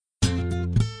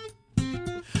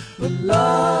La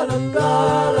la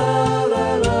la la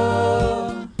la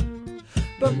la.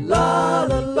 But la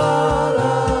la la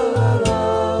la la la.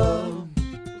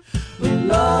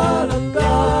 La la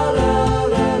la la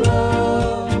la la.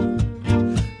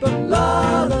 But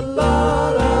la la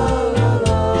la la la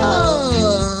la.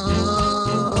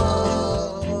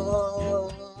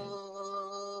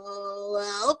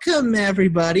 Welcome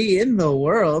everybody in the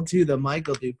world to the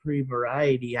Michael Dupree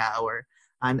Variety Hour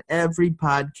on every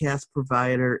podcast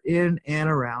provider in and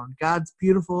around God's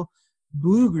beautiful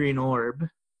blue-green orb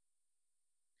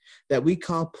that we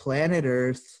call planet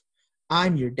Earth.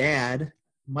 I'm your dad,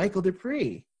 Michael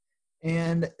Dupree,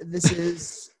 and this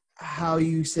is how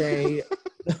you say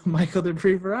the Michael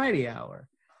Dupree Variety Hour.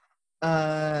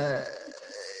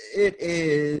 It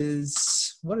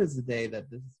is, what is the day that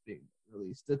this is being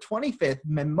released? The 25th,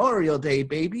 Memorial Day,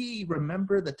 baby.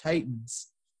 Remember the Titans.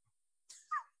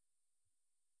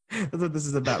 That's what this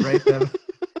is about, right? The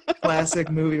classic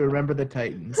movie, Remember the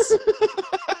Titans.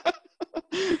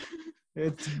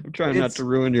 I'm trying not to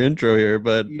ruin your intro here,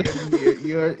 but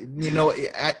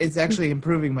it's actually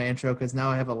improving my intro because now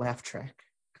I have a laugh track.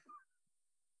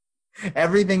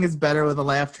 Everything is better with a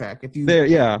laugh track. If you put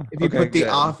the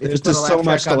off, if you put a laugh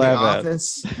track on The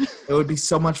Office, it would be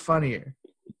so much funnier.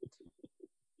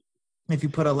 If you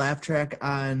put a laugh track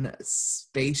on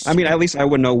Space Jam, at least I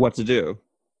would know what to do.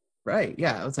 Right?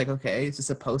 Yeah, it's like, okay, is it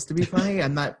supposed to be funny?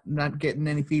 I'm not getting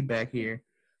any feedback here.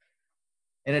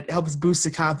 And it helps boost the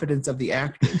confidence of the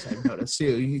actors, I've noticed,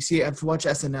 too. You see, if you watch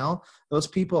SNL, those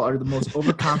people are the most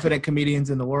overconfident comedians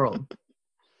in the world.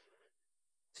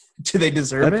 Do they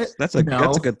deserve it? That's a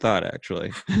good thought,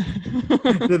 actually.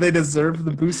 Do they deserve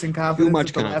the boost in confidence Too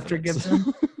much that the laughter gives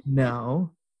them?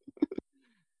 No.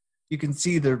 You can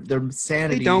see their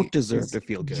sanity. They don't deserve to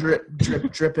feel good.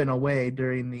 Dripping away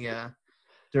during the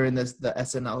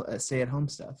SNL stay-at-home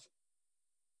stuff.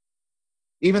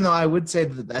 Even though I would say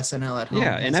that the SNL at home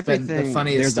has been the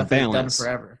funniest stuff they've done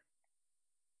forever.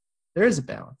 There is a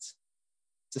balance.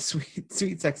 It's a sweet,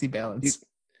 sweet, sexy balance.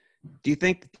 Do you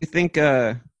think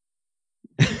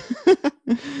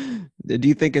do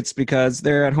you think it's because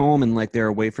they're at home and like they're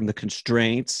away from the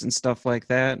constraints and stuff like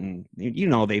that, and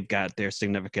they've got their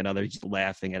significant others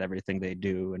laughing at everything they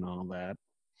do and all that?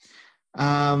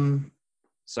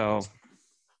 So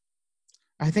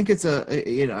I think it's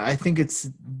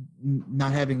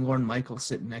not having Lorne Michaels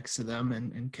sitting next to them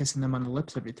and kissing them on the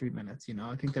lips every 3 minutes.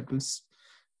 I think that boosts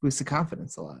the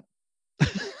confidence a lot.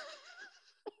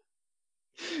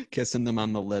 Kissing them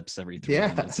on the lips every 3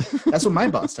 minutes. That's what my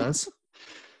boss does.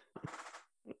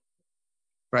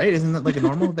 Right? Isn't that like a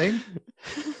normal thing?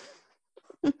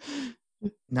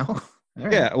 No? All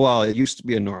right. Yeah, well, it used to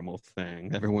be a normal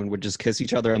thing. Everyone would just kiss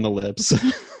each other on the lips.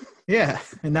 Yeah,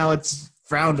 and now it's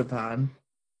frowned upon.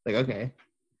 Like, okay.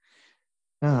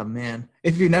 Oh, man.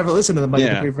 If you've never listened to the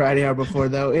Michael Dupree Friday Hour before,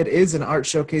 though, it is an art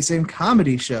showcase and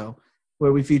comedy show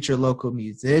where we feature local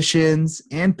musicians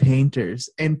and painters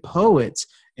and poets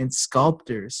and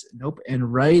sculptors,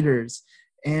 and writers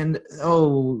and,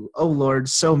 oh Lord,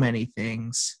 so many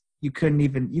things. You couldn't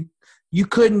even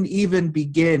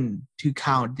begin to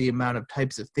count the amount of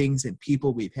types of things and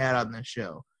people we've had on this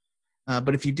show.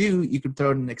 But if you do, you can throw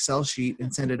it in an Excel sheet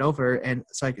and send it over, and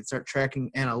so I can start tracking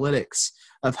analytics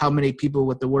of how many people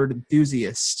with the word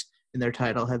enthusiast in their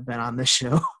title have been on this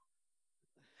show.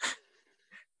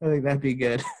 I think that'd be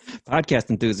good. Podcast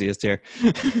enthusiast here.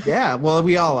 Yeah, well,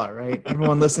 we all are, right?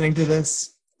 Everyone listening to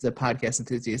this is a podcast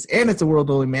enthusiast, and it's a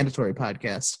world-only mandatory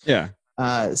podcast. Yeah.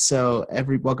 So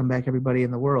welcome back, everybody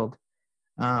in the world,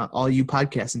 all you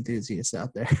podcast enthusiasts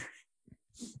out there.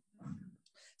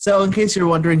 So in case you're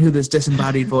wondering who this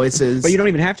disembodied voice is. But you don't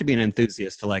even have to be an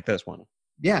enthusiast to like this one.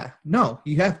 Yeah, no,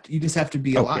 you just have to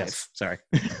be alive. Yes. Sorry.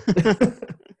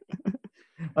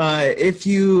 If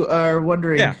you are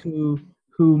wondering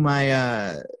who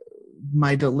my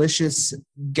delicious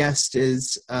guest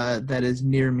is that is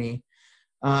near me,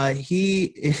 he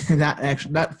is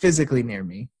not physically near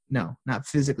me. No, not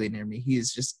physically near me. He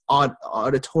is just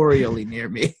auditorially near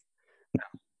me.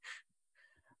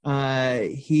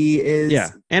 He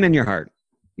is, and in your heart.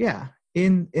 Yeah,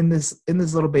 in this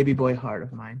little baby boy heart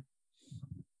of mine.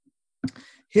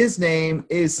 His name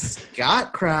is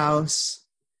Scott Kraus,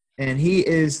 and he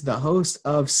is the host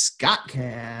of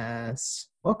Scottcast.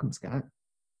 Welcome, Scott.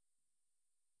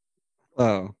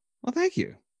 Oh, well, thank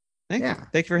you. Thank you.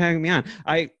 Thank you for having me on.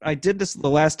 I did this the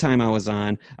last time I was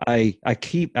on. I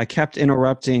kept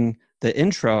interrupting the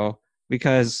intro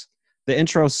because the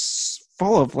intro's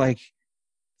full of like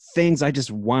things I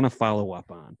just want to follow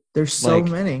up on. There's so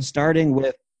many. Starting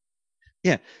with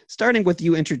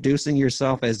you introducing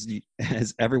yourself as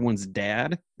everyone's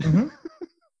dad. Mm-hmm.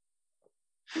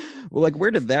 Well, like,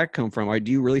 where did that come from? Or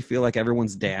do you really feel like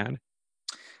everyone's dad?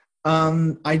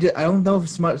 I don't know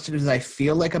as much as I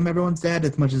feel like I'm everyone's dad,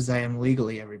 as much as I am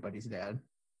legally everybody's dad.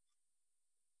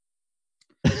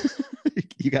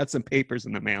 You got some papers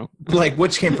in the mail. Like,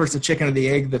 which came first, the chicken or the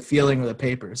egg, the feeling or the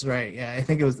papers, right? Yeah, I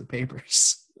think it was the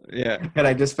papers. Yeah. And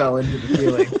I just fell into the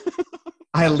feeling.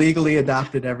 I legally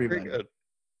adopted everybody. Very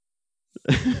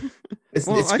good. It's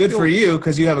good for you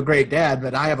because you have a great dad,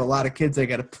 but I have a lot of kids I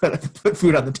got to put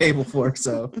food on the table for.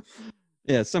 So,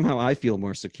 yeah, somehow I feel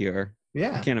more secure.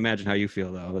 Yeah, I can't imagine how you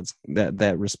feel though.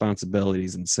 That responsibility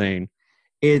is insane.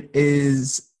 It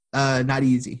is not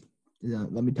easy.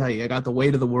 Let me tell you, I got the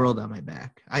weight of the world on my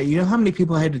back. You know how many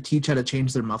people I had to teach how to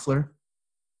change their muffler?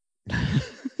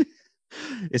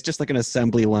 It's just like an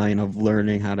assembly line of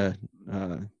learning how to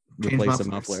replace a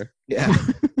muffler. Yeah.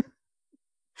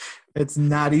 It's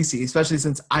not easy, especially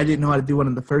since I didn't know how to do one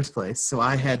in the first place. So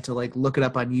I had to like look it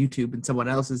up on YouTube, and someone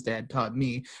else's dad taught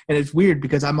me. And it's weird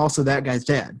because I'm also that guy's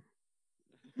dad.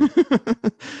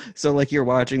 So like you're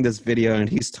watching this video and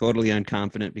he's totally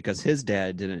unconfident because his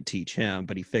dad didn't teach him,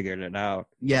 but he figured it out.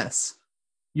 Yes,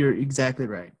 you're exactly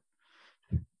right.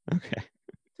 Okay.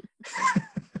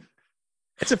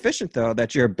 It's efficient though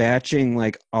that you're batching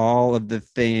like all of the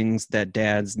things that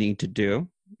dads need to do.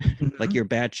 Mm-hmm. Like you're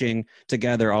batching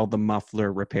together all the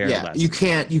muffler repair lessons. You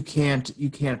can't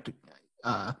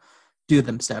do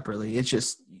them separately. It's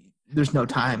just there's no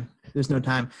time.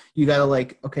 You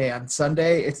gotta on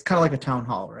Sunday, it's kind of like a town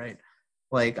hall, right?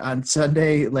 Like on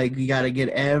Sunday, like you gotta get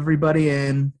everybody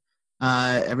in,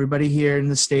 everybody here in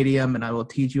the stadium, and I will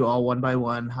teach you all one by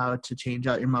one how to change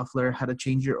out your muffler, how to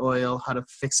change your oil, how to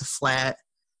fix a flat,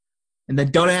 and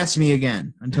then don't ask me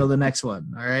again until the next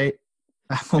one. All right?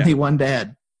 I'm only one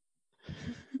dad.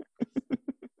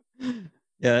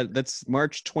 Yeah, that's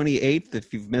March 28th.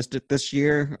 If you've missed it this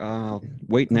year,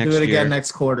 wait next year. Do it again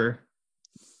next quarter.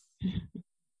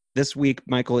 This week,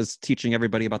 Michael is teaching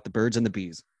everybody about the birds and the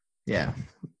bees. Yeah,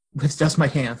 with just my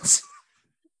hands.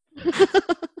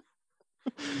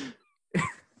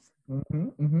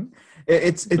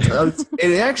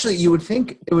 It actually, you would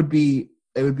think it would be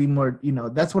more.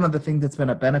 That's one of the things that's been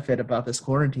a benefit about this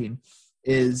quarantine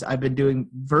is I've been doing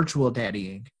virtual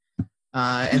daddying,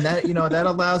 and that that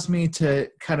allows me to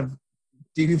kind of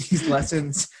do these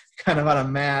lessons kind of on a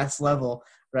mass level.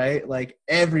 Right? Like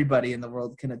everybody in the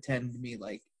world can attend me,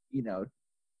 like,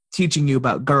 teaching you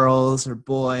about girls or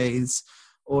boys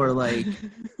or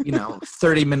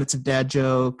 30 minutes of dad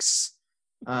jokes,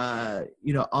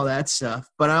 all that stuff.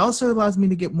 But it also allows me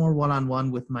to get more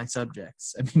one-on-one with my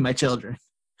subjects. I mean, my children.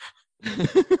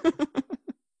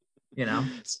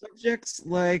 Subjects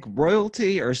like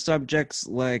royalty or subjects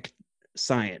like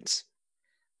science?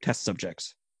 Test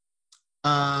subjects.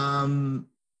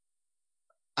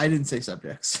 I didn't say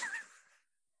subjects.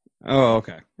 Oh,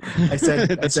 okay. I said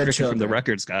children. From the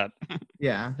record, Scott.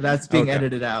 Yeah, that's being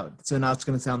edited out. So now it's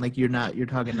going to sound like you're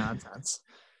talking nonsense.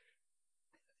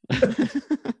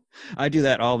 I do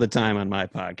that all the time on my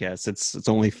podcast. It's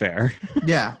only fair.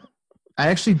 Yeah. I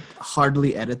actually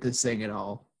hardly edit this thing at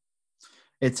all.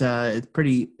 It's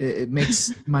pretty. It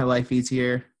makes my life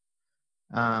easier.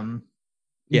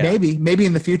 Maybe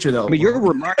in the future though. I mean, you're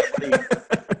remarkably.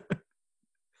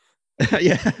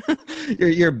 Yeah,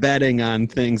 you're betting on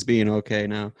things being okay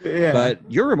now. Yeah, but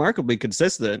you're remarkably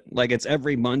consistent. Like it's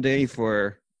every Monday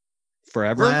for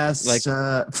forever.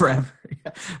 Forever.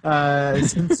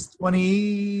 Since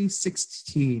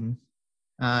 2016.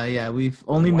 We've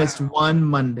only missed one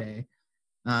Monday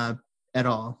at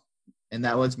all, and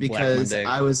that was because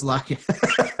I was lucky.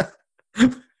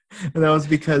 And that was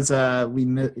because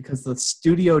because the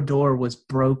studio door was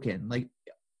broken,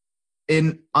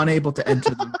 unable to enter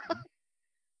the room.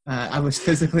 I was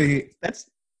physically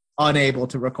unable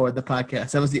to record the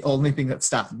podcast. That was the only thing that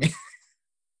stopped me.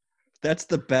 That's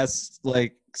the best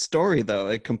story though.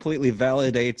 It completely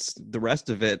validates the rest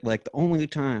of it. Like the only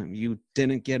time you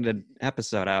didn't get an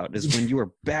episode out is when you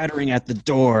were battering at the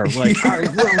door. Like, I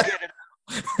will get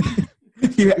it.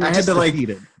 I had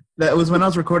to that was when I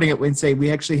was recording at Wednesday.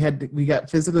 We actually got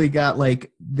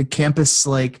the campus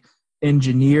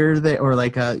engineer there, or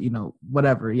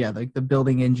whatever, the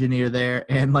building engineer there,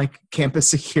 and campus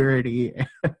security,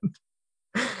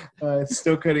 and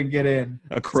still couldn't get in.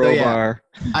 A crowbar.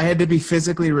 So, I had to be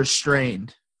physically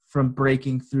restrained from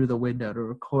breaking through the window to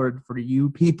record for you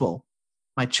people,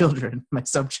 my children, my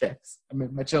subjects. I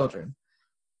mean, my children.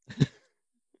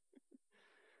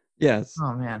 Yes.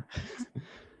 Oh man.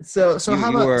 So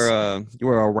how about you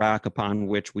are a rock upon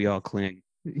which we all cling.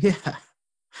 Yeah.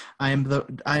 I am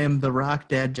the Rock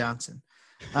Dad Johnson.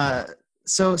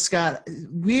 So Scott,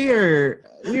 we're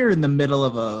in the middle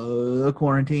of a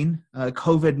quarantine, a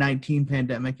COVID-19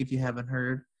 pandemic. If you haven't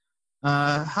heard,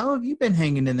 how have you been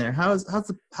hanging in there? How's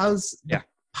the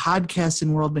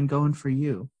podcasting world been going for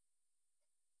you?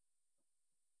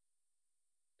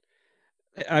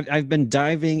 I've been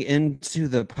diving into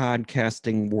the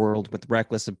podcasting world with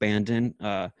reckless abandon,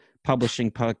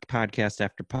 publishing podcast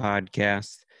after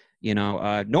podcast.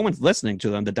 No one's listening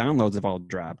to them. The downloads have all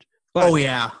dropped. But, oh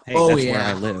yeah, hey, that's where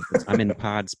I live. I'm in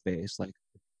pod space. Like,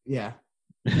 yeah,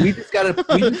 we just gotta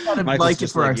like it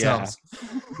for ourselves. Yeah.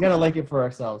 We gotta like it for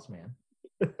ourselves, man.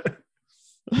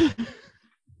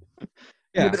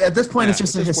 Yeah. At this point, it's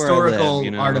just a historical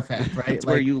artifact, right? It's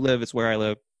like, where you live. It's where I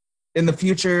live. In the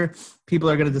future, people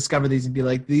are going to discover these and be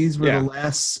like, these were the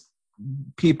last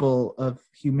people of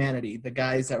humanity, the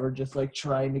guys that were just like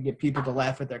trying to get people to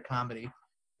laugh at their comedy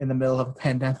in the middle of a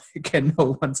pandemic and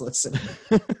no one's listening.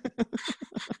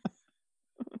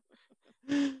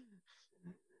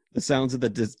 The sounds of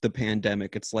the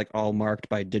pandemic, it's like all marked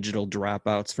by digital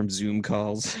dropouts from Zoom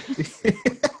calls.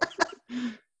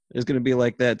 There's going to be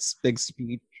like that big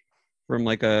speech from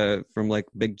big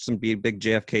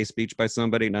JFK speech by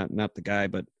somebody, not the guy,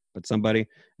 but somebody,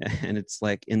 and it's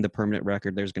like in the permanent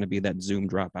record there's going to be that Zoom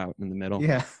dropout in the middle.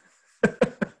 Yeah.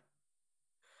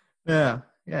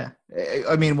 Yeah.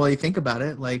 I mean, well, you think about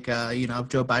it, like if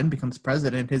Joe Biden becomes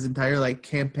president, his entire like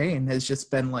campaign has just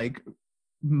been like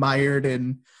mired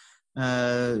in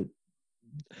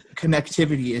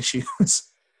connectivity issues.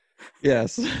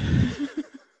 Yes.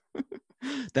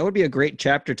 That would be a great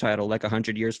chapter title, like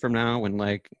 100 years from now, when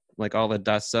like all the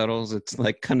dust settles. It's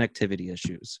like connectivity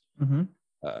issues. Mm-hmm.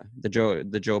 The Joe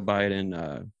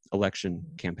Biden election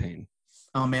campaign.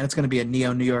 Oh man, it's going to be a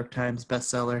Neo New York Times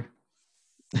bestseller.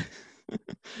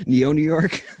 Neo New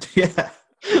York. Yeah.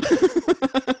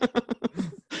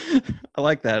 I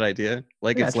like that idea.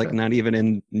 Like it's like not even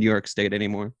in New York State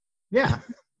anymore. Yeah.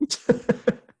 It's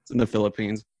in the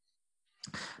Philippines.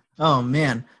 Oh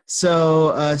man.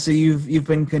 So you've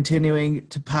been continuing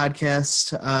to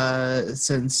podcast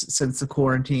since the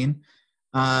quarantine.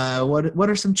 What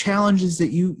are some challenges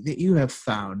that you have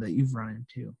found that you've run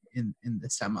into in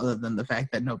this time, other than the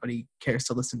fact that nobody cares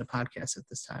to listen to podcasts at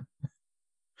this time?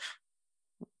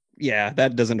 Yeah,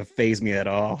 that doesn't faze me at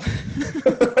all.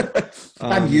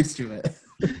 I'm used to it.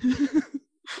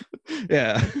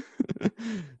 Yeah.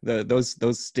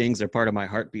 Those stings are part of my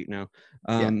heartbeat now.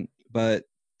 But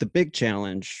the big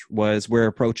challenge was we're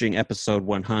approaching episode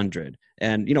 100.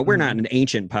 And, we're not an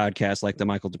ancient podcast like the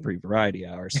Michael Dupree Variety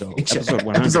Hour. So episode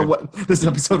 100. This is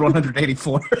episode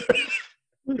 184.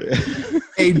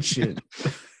 Ancient.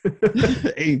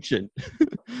 Ancient.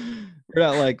 We're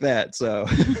not like that. So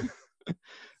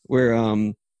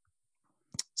we're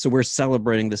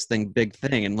celebrating this big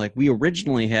thing. And like we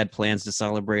originally had plans to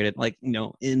celebrate it like,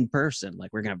 in person.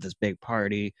 Like we're going to have this big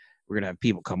party. We're going to have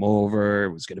people come over.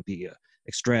 It was going to be a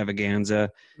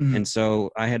extravaganza. Mm-hmm. And so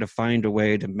I had to find a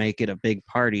way to make it a big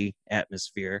party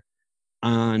atmosphere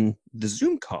on the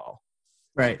Zoom call.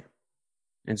 Right.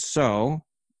 And so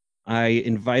I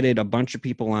invited a bunch of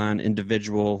people on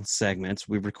individual segments.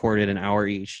 We've recorded an hour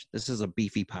each. This is a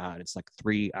beefy pod. It's like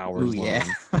 3 hours long. Yeah.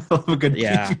 I love a good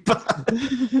beefy pod.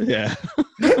 Yeah.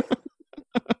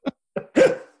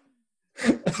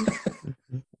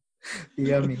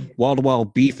 Yummy. Wall-to-wall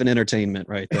beef and entertainment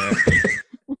right there.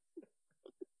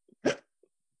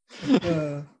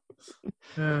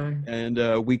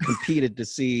 And we competed to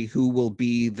see who will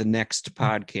be the next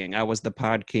Pod King. I was the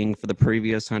Pod King for the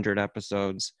previous 100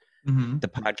 episodes. Mm-hmm. The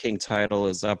Pod King title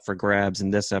is up for grabs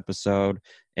in this episode.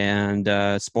 And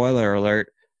spoiler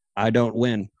alert, I don't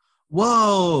win.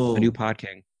 Whoa. A new Pod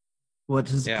King. What,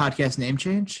 does the podcast name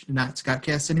change? Not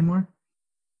Scottcast anymore?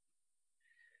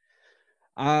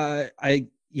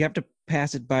 You have to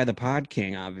pass it by the Pod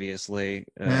King, obviously.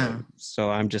 So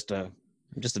I'm just a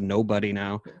nobody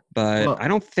now. But I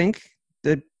don't think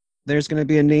that there's going to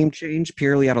be a name change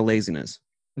purely out of laziness.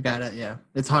 I got it. Yeah,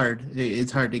 it's hard.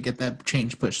 It's hard to get that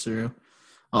change pushed through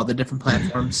all the different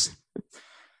platforms.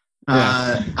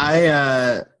 I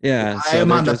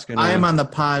am on the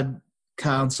Pod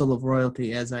Council of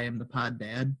Royalty, as I am the Pod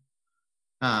Dad.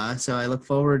 So I look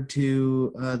forward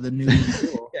to the new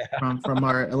rule from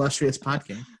our illustrious Pod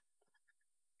King.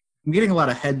 I'm getting a lot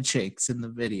of head shakes in the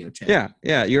video chat.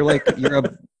 Yeah. You're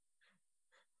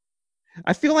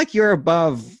I feel like you're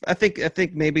above. I think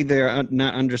maybe they're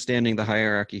not understanding the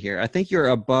hierarchy here. I think you're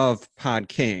above Pod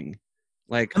King.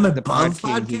 Like the Pod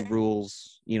King, he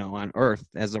rules, on Earth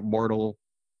as a mortal.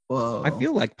 Whoa. I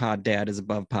feel like Pod Dad is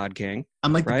above Pod King.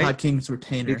 I'm like the Pod King's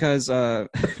retainer. Because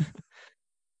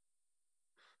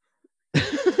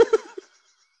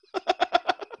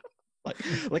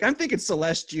Like, I'm thinking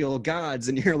celestial gods,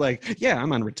 and you're like, yeah,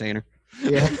 I'm on retainer.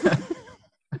 Yeah.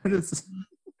 I'm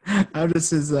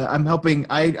helping.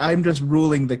 I'm just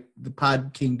ruling the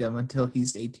pod kingdom until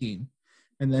he's 18,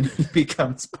 and then he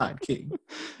becomes pod king.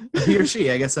 He or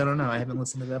she, I guess. I don't know. I haven't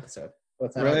listened to the episode.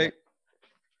 What's that? Right?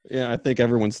 Yeah, I think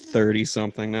everyone's 30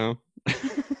 something now.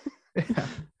 Yeah.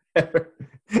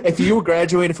 If you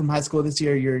graduated from high school this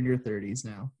year, you're in your 30s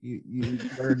now. You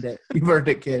earned it. You've earned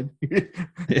it, kid.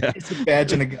 Yeah. Here's a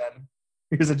badge and a gun.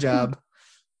 Here's a job.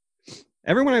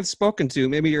 Everyone I've spoken to,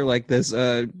 maybe you're like this,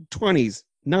 20s,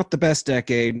 not the best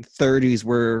decade. 30s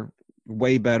were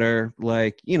way better,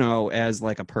 like, you know, as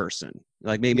like a person.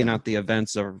 Like maybe not the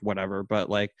events or whatever, but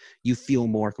like you feel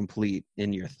more complete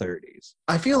in your 30s.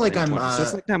 I feel like I'm so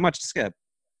it's like not much to skip.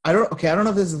 I don't know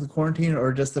if this is the quarantine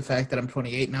or just the fact that I'm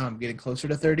 28 now. I'm getting closer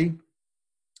to 30.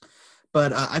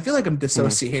 But I feel like I'm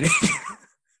dissociating.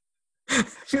 I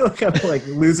feel like I'm like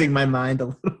losing my mind a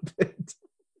little bit.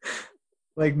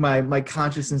 Like my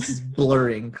consciousness is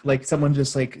blurring. Like someone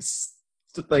just wiped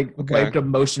a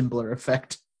motion blur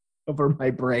effect over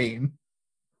my brain.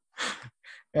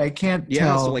 I can't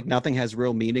tell. So like nothing has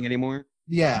real meaning anymore.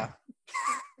 Yeah.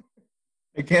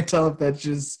 I can't tell if that's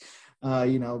just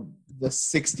the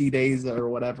 60 days or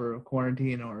whatever of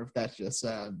quarantine, or if that's just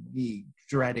me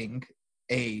dreading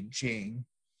aging.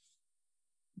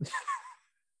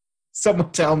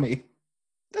 Someone tell me.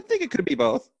 I think it could be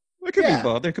both. It could be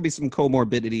both. There could be some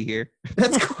comorbidity here.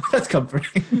 That's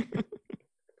comforting.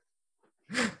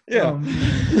 Yeah.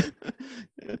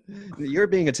 You're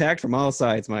being attacked from all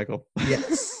sides, Michael.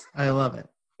 Yes, I love it.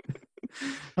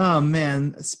 Oh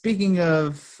man, speaking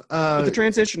of but the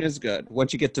transition is good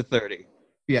once you get to 30.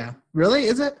 Yeah. Really?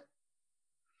 Is it?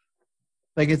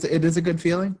 Like it is a good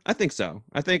feeling? I think so.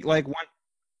 I think like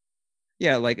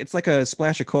like it's like a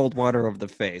splash of cold water over the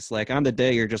face. Like on the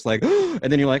day you're just like, and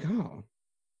then you're like, oh,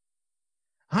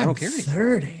 I don't care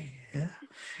anymore. 30.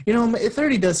 Yeah.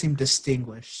 30 does seem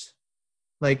distinguished.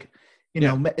 Like,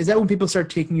 is that when people start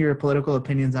taking your political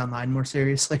opinions online more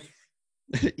seriously?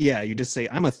 Yeah, you just say,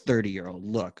 I'm a 30-year-old.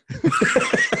 Look.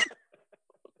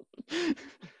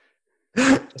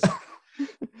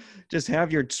 Just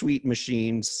have your tweet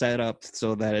machine set up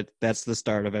so that that's the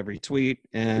start of every tweet,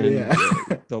 and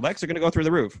the likes are going to go through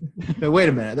the roof. But wait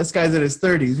a minute. This guy's in his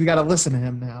 30s. We got to listen to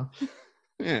him now.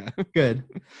 Yeah. Good.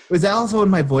 Was that also when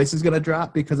my voice is going to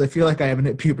drop? Because I feel like I haven't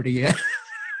hit puberty yet.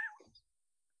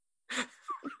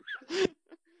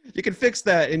 You can fix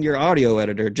that in your audio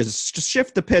editor. Just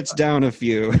shift the pitch down a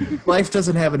few. Life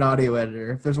doesn't have an audio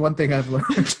editor. If there's one thing I've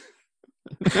learned,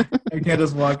 I can't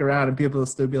just walk around and people will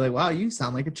still be like, wow, you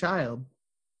sound like a child.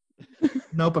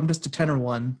 Nope, I'm just a tenor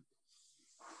one.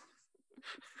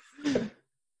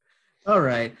 All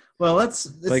right. Well, it's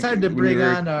time to bring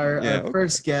on our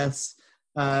first guest,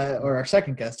 or our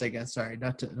second guest, I guess. Sorry,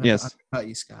 not to cut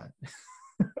you, Scott.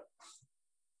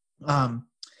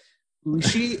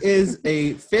 She is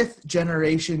a 5th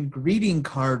generation greeting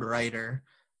card writer.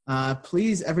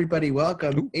 Please, everybody,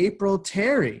 welcome April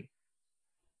Terry.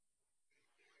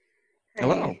 Hi.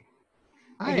 Hello.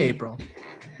 Hi, April.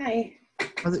 Hi.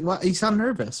 You sound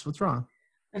nervous. What's wrong?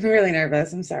 I'm really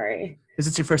nervous. I'm sorry. Is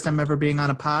this your first time ever being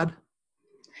on a pod?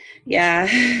 Yeah.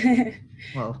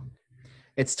 Well,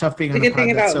 it's tough being on a pod. The good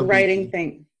thing about writing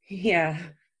thing. Yeah.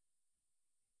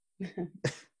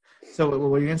 So what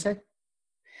were you going to say?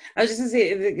 I was just going to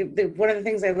say, one of the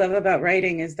things I love about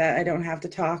writing is that I don't have to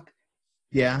talk.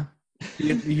 Yeah.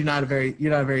 You're not a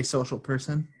very social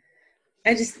person.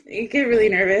 I get really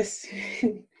nervous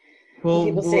when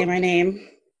people say my name.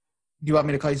 Do you want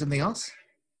me to call you something else?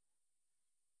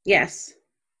 Yes.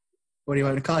 What do you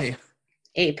want me to call you?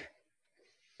 Ape.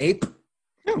 Ape?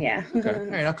 Oh, yeah. Okay. All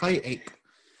right, I'll call you Ape.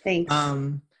 Thanks.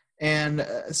 And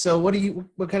so what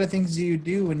kind of things do you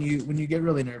do when you get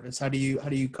really nervous? How do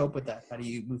you cope with that? How do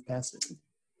you move past it?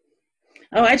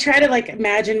 Oh, I try to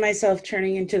imagine myself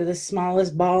turning into the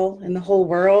smallest ball in the whole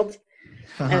world.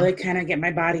 Uh-huh. I kind of get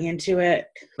my body into it,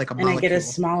 and I get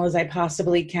as small as I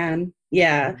possibly can.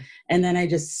 Yeah, and then I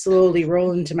just slowly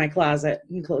roll into my closet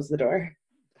and close the door.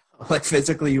 Like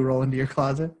physically, you roll into your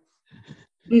closet.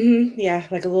 Mm-hmm. Yeah,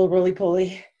 like a little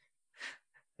roly-poly.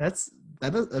 Do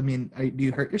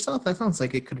you hurt yourself? That sounds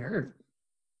like it could hurt.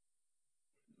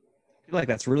 I feel like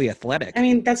that's really athletic. I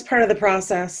mean, that's part of the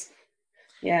process.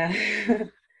 Yeah.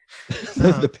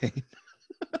 The pain.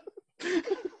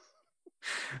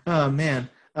 Oh man.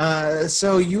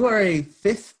 So you are a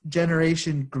 5th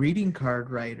generation greeting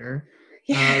card writer.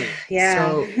 Yeah.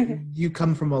 So you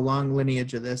come from a long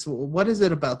lineage of this. What is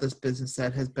it about this business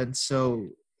that has been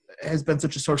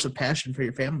such a source of passion for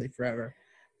your family forever?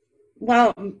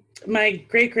 Well, my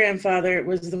great-grandfather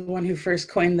was the one who first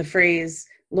coined the phrase,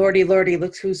 Lordy, Lordy,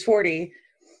 look who's 40.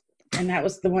 And that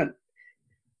was the one.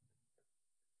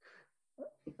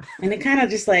 And it kind of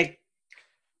just like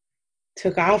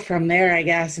took off from there, I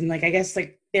guess. And like, I guess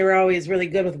like they were always really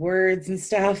good with words and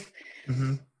stuff.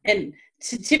 Mm-hmm. And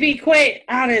to be quite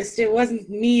honest, it wasn't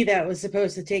me that was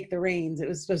supposed to take the reins. It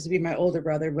was supposed to be my older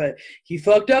brother, but he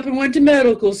fucked up and went to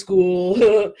medical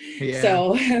school. Yeah.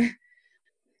 So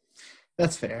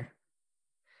that's fair.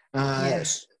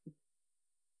 Yes.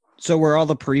 So were all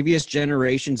the previous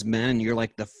generations men? You're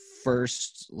like the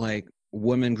first like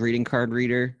woman greeting card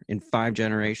reader in 5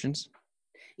 generations?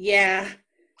 Yeah.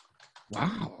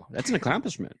 Wow, that's an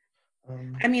accomplishment.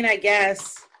 I mean, I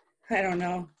guess. I don't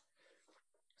know.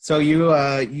 So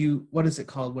you what is it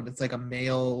called when it's like a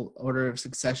male order of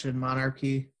succession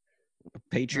monarchy?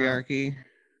 Patriarchy.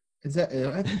 Is that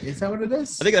what it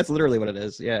is? I think that's literally what it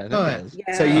is. Yeah. Yeah.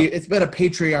 So it's been a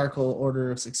patriarchal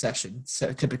order of succession.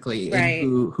 So typically, right.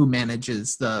 Who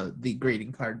manages the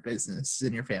greeting card business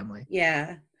in your family?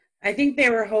 Yeah. I think they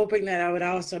were hoping that I would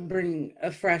also bring a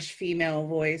fresh female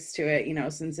voice to it, you know,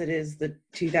 since it is the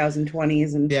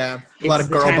 2020s and yeah, a lot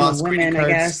of girl boss women, I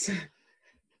guess.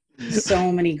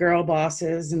 So many girl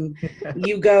bosses and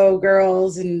you go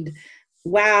girls and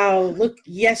wow, look,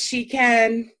 yes, she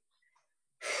can.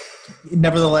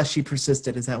 Nevertheless, she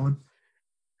persisted. Is that one?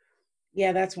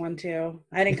 Yeah, that's one too.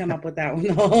 I didn't come up with that one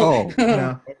though. Oh,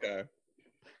 no. Okay.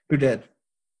 Who did?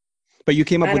 But you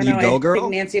came up with You Go Girl? I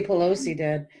think Nancy Pelosi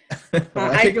did.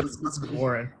 I think it was Elizabeth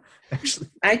Warren, actually.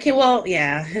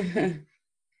 Yeah.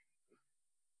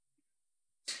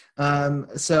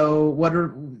 So what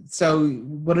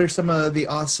are some of the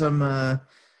awesome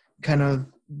kind of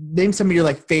name some of your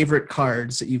like favorite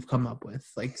cards that you've come up with?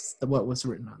 Like what was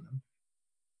written on them?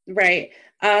 Right.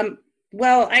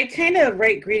 Well, I kind of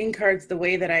write greeting cards the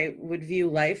way that I would view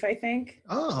life, I think.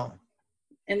 Oh.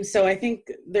 And so I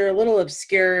think they're a little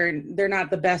obscure and they're not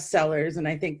the best sellers. And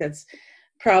I think that's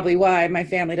probably why my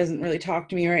family doesn't really talk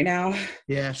to me right now.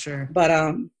 Yeah, sure. But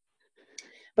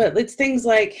it's things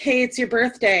like, hey, it's your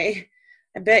birthday.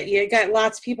 I bet you got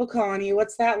lots of people calling you.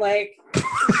 What's that like?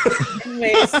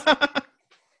 Anyways,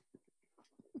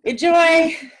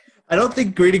 enjoy. I don't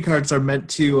think greeting cards are meant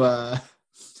to, well,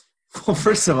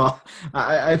 first of all,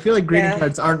 I feel like greeting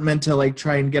cards aren't meant to like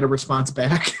try and get a response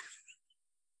back.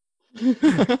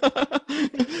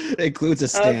 It includes a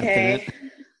stamp in it.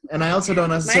 And I also don't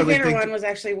necessarily My favorite one was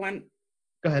actually one.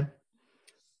 Go ahead.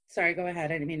 Sorry, go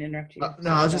ahead. I didn't mean to interrupt you.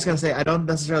 No, I was just going to say, I don't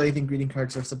necessarily think greeting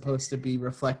cards are supposed to be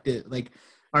reflected, like,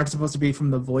 aren't supposed to be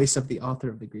from the voice of the author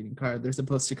of the greeting card. They're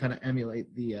supposed to kind of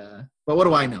emulate the, but what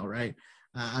do I know, right?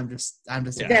 I'm just.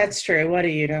 Yeah. That's true. What do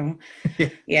you know?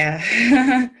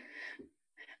 Yeah.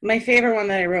 My favorite one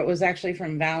that I wrote was actually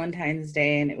from Valentine's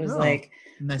Day, and it was nice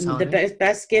the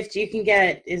best gift you can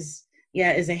get is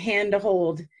a hand to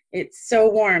hold. It's so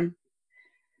warm.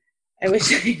 I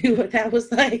wish I knew what that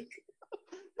was like.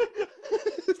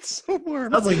 It's so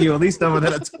warm. Sounds like you at least know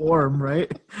that it's warm,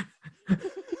 right?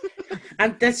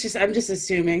 I'm just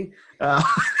assuming. The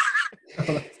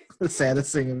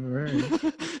saddest thing I've ever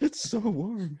heard. It's so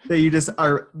warm. That you just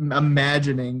are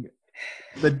imagining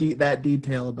that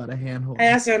detail about a handhold.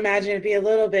 I also imagine it'd be a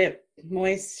little bit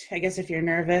moist, I guess, if you're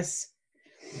nervous.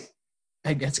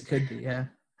 I guess it could be, yeah.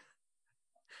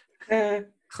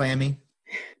 Clammy.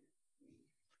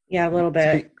 Yeah, a little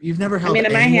bit. So you've never held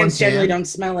my hands generally don't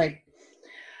smell like.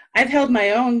 I've held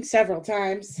my own several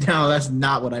times. No, that's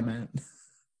not what I meant.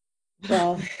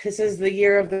 Well, this is the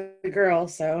year of the girl,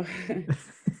 so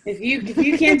if you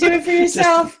can't do it for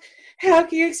yourself, how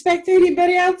can you expect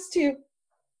anybody else to?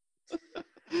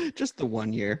 Just the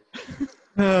 1 year.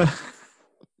 Are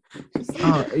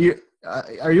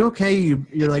you okay?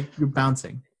 You're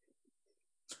bouncing.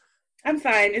 I'm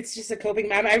fine. It's just a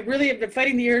coping. I really have been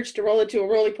fighting the urge to roll into a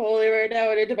roly-poly right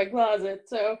now and into my closet.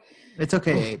 So it's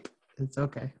okay, Ape. It's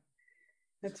okay.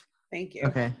 Thank you.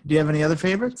 Okay. Do you have any other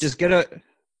favorites? Just get a.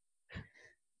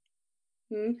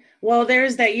 Well,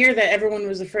 there's that year that everyone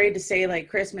was afraid to say like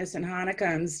Christmas and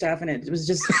Hanukkah and stuff, and it was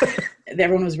just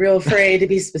everyone was real afraid to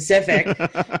be specific.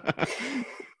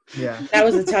 Yeah, that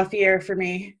was a tough year for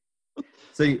me.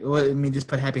 So, just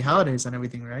put Happy Holidays on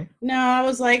everything, right? No, I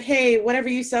was like, hey, whatever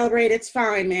you celebrate, it's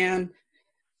fine, man.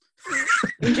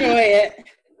 Enjoy it.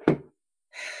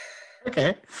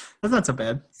 Okay, that's not so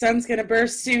bad. Sun's gonna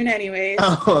burst soon, anyways.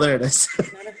 Oh, there it is.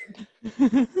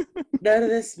 None of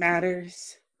this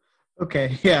matters.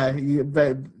 Okay, yeah. Did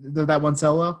that one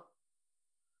sell well?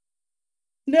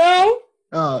 No.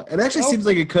 Oh, it actually seems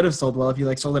like it could have sold well if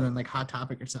you sold it in Hot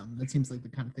Topic or something. That seems like the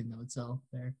kind of thing that would sell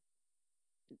there.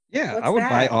 Yeah, I would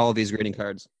buy all of these greeting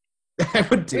cards. I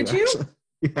would too. Would you? Actually.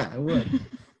 Yeah, I would.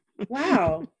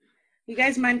 Wow. You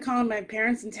guys mind calling my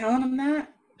parents and telling them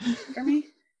that for me?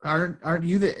 Aren't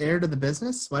you the heir to the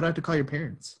business? Why do I have to call your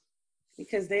parents?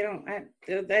 Because they don't. I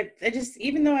just,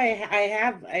 even though I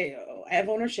have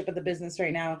ownership of the business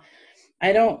right now,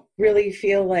 I don't really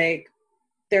feel like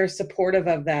they're supportive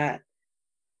of that.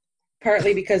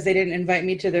 Partly because they didn't invite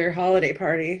me to their holiday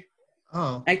party.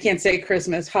 Oh. I can't say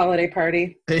Christmas, holiday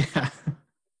party. Yeah.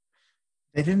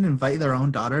 They didn't invite their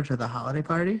own daughter to the holiday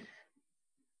party?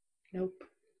 Nope.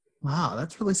 Wow,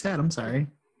 that's really sad. I'm sorry.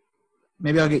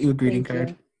 Maybe I'll get you a greeting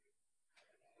card.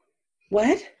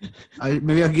 What?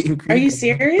 Maybe I'll get you a greeting card. Are you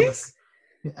serious?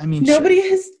 I mean, nobody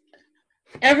has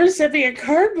ever sent me a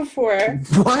card before.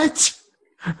 What?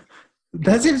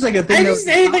 That seems like a thing. I'm just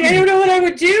saying, like, I don't know what I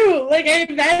would do. Like, I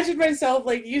imagine myself,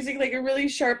 like, using, like, a really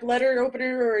sharp letter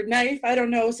opener or a knife. I don't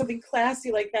know, something classy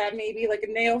like that, maybe, like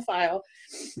a nail file.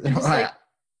 Just, like,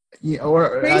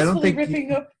 or I don't think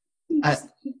ripping up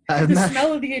I'm the not,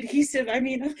 smell of the adhesive. I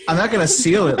mean, I'm not going to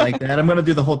seal it like that. I'm going to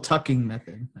do the whole tucking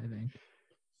method, I think.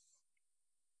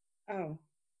 Oh.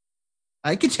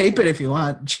 I could tape it if you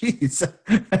want. Jeez.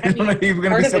 I mean,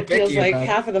 part of it feels like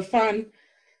half of the fun.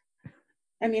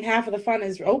 I mean, half of the fun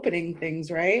is opening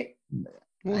things, right?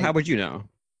 Well, how would you know?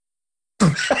 You're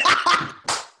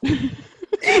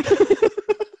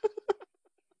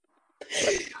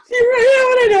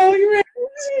right. I know. You're right.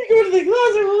 You go to the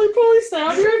closet, holy poly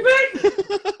style. Be right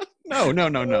back. No.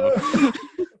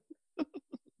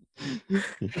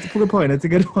 That's a good point. That's a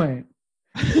good point.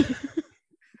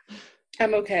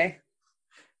 I'm okay.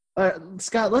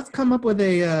 Scott, let's come up with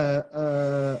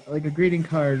a like a greeting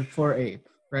card for Ape,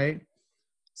 right?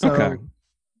 So, okay.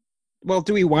 Well,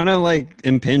 do we want to like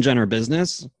impinge on her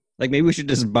business? Like maybe we should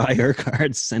just buy her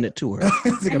cards, send it to her.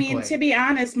 I mean, to be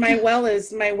honest, my well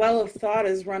of thought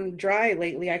has run dry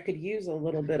lately. I could use a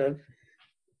little bit of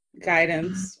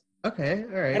guidance. Okay,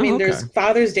 all right. I mean, there's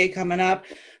Father's Day coming up.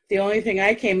 The only thing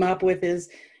I came up with is,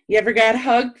 you ever got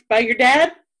hugged by your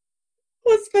dad?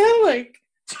 What's that like?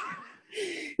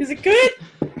 Is it good?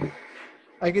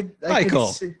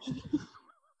 Michael.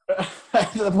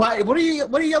 Why? What are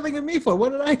you yelling at me for?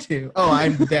 What did I do? Oh,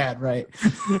 I'm the dad, right?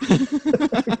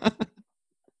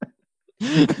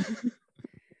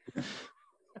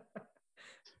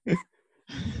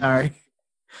 All right.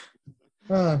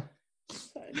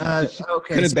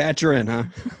 Okay. Couldn't batch her in, huh?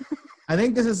 I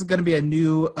think this is going to be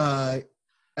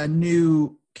a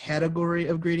new category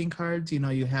of greeting cards. You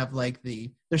know, you have like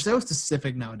they're so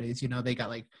specific nowadays. You know, they got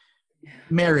like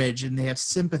marriage, and they have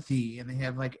sympathy, and they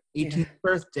have like 18th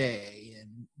birthday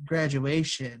and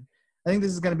graduation. I think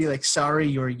this is going to be like sorry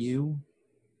you're you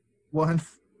one.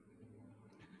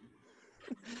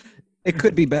 It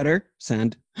could be better.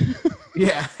 Send.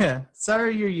 Yeah.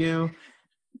 Sorry you're you.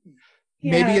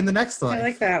 Yeah, maybe in the next life. I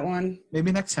like that one.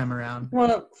 Maybe next time around.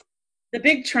 Well, the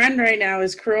big trend right now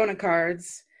is Corona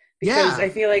cards, because I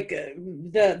feel like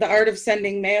the art of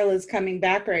sending mail is coming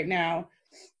back right now.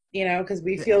 You know, because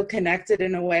we feel connected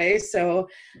in a way. So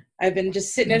I've been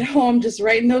just sitting at home, just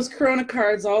writing those Corona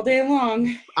cards all day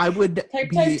long. I would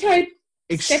type.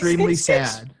 Extremely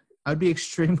sad. I would be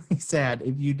extremely sad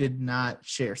if you did not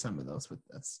share some of those with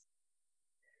us.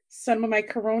 Some of my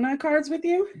Corona cards with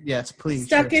you? Yes, please.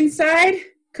 Stuck inside?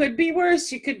 Could be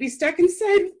worse. You could be stuck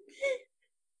inside.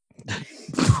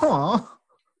 Aww.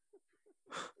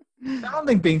 I don't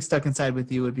think being stuck inside with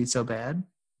you would be so bad.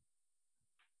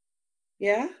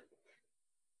 Yeah?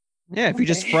 Yeah, if you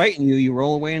just frighten you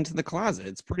roll away into the closet.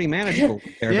 It's pretty manageable.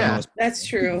 Yeah, that's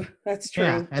true. That's true.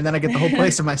 Yeah. And then I get the whole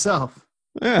place to myself.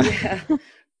 Yeah.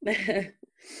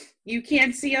 You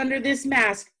can't see under this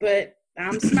mask, but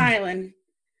I'm smiling.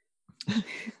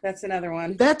 That's another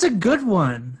one. That's a good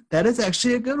one. That is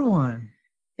actually a good one.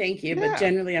 Thank you, but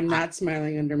generally I'm not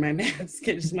smiling under my mask.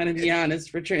 I just want to be honest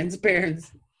for transparency.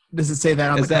 Does it say that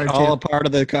on the card? Is that all a part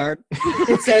of the card?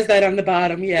 It says that on the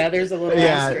bottom. Yeah, there's a little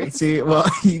asterisk. See, well,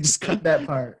 you just cut that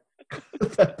part.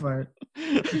 That part.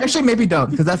 Actually, maybe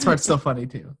don't, because that part's still funny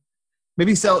too.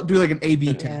 Maybe do like an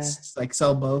A/B test, like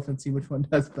sell both and see which one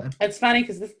does better. It's funny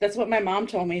because that's what my mom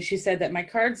told me. She said that my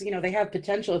cards, they have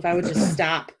potential if I would just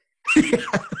stop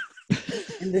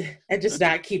and just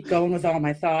not keep going with all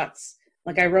my thoughts.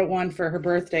 Like I wrote one for her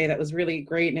birthday that was really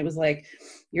great, and it was like,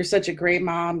 "You're such a great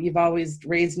mom. You've always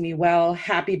raised me well.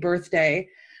 Happy birthday.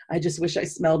 I just wish I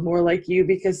smelled more like you,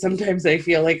 because sometimes I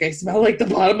feel like I smell like the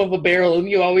bottom of a barrel, and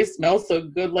you always smell so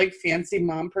good, like fancy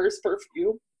mom purse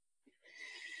perfume."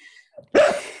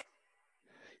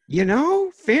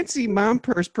 Fancy mom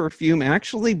purse perfume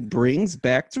actually brings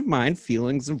back to mind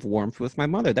feelings of warmth with my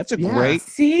mother. That's a great.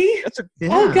 See?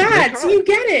 Oh God! So you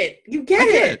get it. You get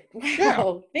it. Wow!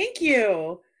 Yeah. Thank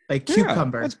you. Like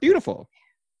cucumber. That's beautiful.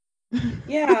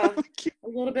 Yeah, a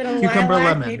little bit of cucumber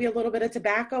lilac, lemon. maybe a little bit of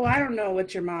tobacco. I don't know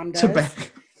what your mom does. Tobacco.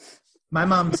 My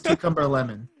mom's cucumber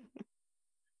lemon.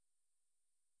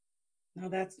 Oh,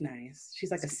 that's nice. She's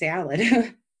like a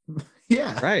salad.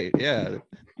 Yeah. Right. Yeah.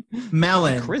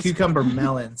 Melon. Cucumber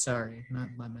melon. Sorry, not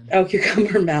lemon. Oh,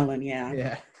 cucumber melon. Yeah.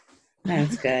 Yeah.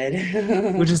 That's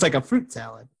good. Which is like a fruit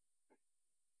salad.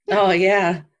 Oh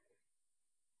yeah.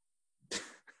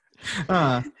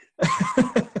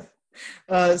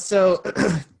 So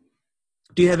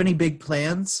do you have any big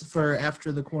plans for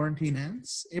after the quarantine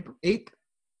ends? April 8th?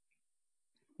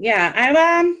 Yeah,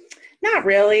 I'm not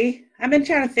really. I've been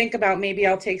trying to think about maybe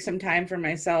I'll take some time for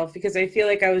myself because I feel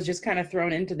like I was just kind of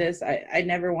thrown into this. I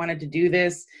never wanted to do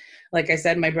this. Like I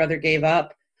said, my brother gave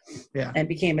up and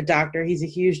became a doctor. He's a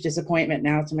huge disappointment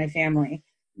now to my family.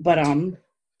 But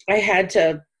I had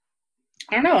to,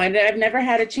 I don't know, I've never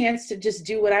had a chance to just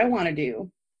do what I want to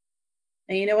do.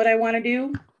 And you know what I want to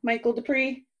do, Michael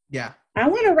Dupree? Yeah. I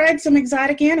want to ride some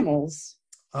exotic animals.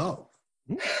 Oh.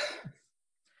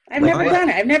 I've never done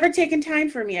it. I've never taken time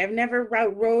for me. I've never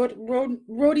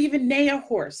rode even neigh a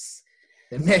horse.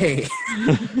 Neigh.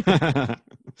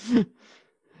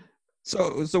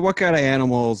 So what kind of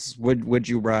animals would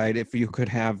you ride if you could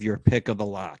have your pick of the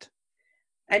lot?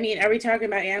 I mean, are we talking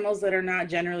about animals that are not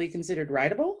generally considered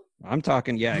rideable? I'm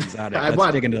talking, exotic.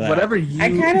 Let's dig into that. Whatever you I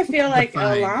kind of feel like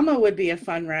a llama would be a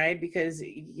fun ride because,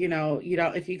 you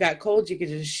don't, if you got cold, you could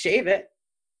just shave it.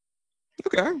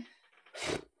 Okay.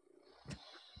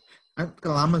 Aren't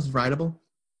llamas rideable?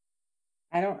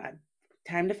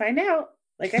 Time to find out.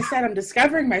 Like I said, I'm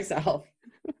discovering myself.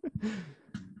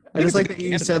 I just like that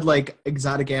you said like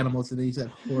exotic animals and then you said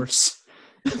horse.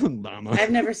 Llama. I've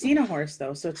never seen a horse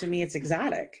though, so to me it's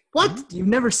exotic. What? You've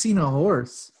never seen a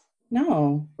horse?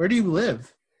 No. Where do you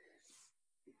live?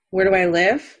 Where do I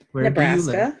live? Where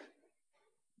Nebraska. Do you live?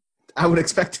 I would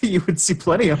expect that you would see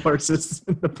plenty of horses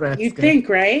in Nebraska. You think,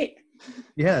 right?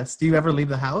 Yes. Do you ever leave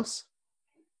the house?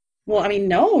 Well, I mean,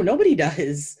 no, nobody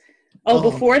does. Oh,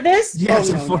 before this?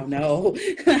 Yes, no.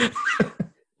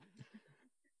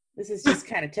 This is just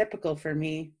kind of typical for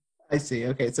me. I see.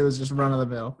 Okay, so it was just run of the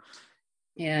mill.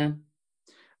 Yeah.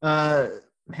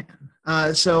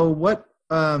 So what?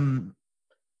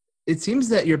 It seems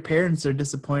that your parents are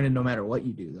disappointed no matter what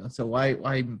you do, though. So why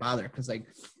even bother? Because like,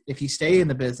 if you stay in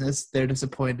the business, they're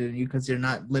disappointed in you because you're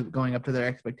not going up to their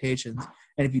expectations.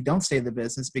 And if you don't stay in the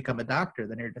business, become a doctor,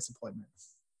 then you're a disappointment.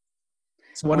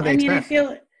 So what do they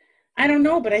expect? I don't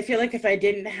know, but I feel like if I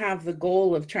didn't have the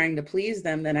goal of trying to please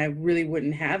them, then I really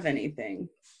wouldn't have anything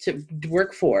to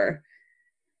work for.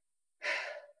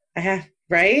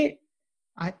 Right?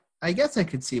 I guess I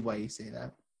could see why you say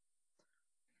that.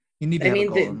 You need to have a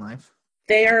goal in life.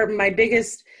 They are my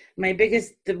biggest,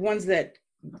 the ones that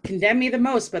condemn me the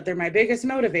most, but they're my biggest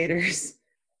motivators.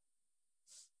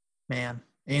 Man,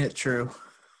 ain't it true?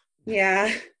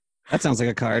 Yeah. That sounds like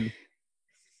a card.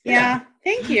 Yeah.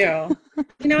 Thank you.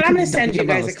 You know what? I'm going to send you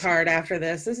guys a card after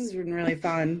this. This has been really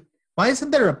fun. Why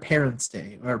isn't there a Parents'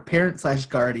 Day or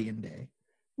Parent/Guardian Day?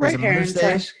 There's a Mother's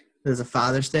Day. There's a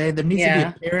Father's Day. There needs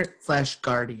to be a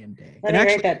Parent/Guardian Day. Let me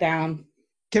write that down.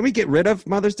 Can we get rid of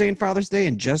Mother's Day and Father's Day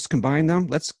and just combine them?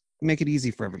 Let's make it easy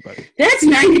for everybody. That's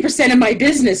 90% of my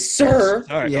business, sir.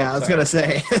 Sorry, I was going to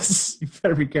say, you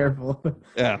better be careful.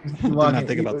 Yeah, I'm not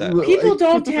thinking about that. People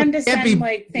don't tend to send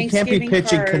like Thanksgiving cards. You can't be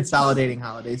pitching consolidating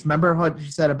holidays. Remember what you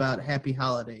said about happy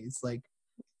holidays? Like,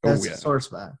 that's a sore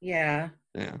spot. Yeah.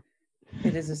 Yeah.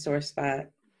 It is a sore spot.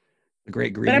 A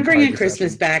great green. But I'm bringing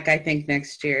Christmas back, I think,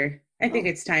 next year. I think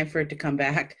it's time for it to come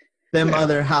back. Them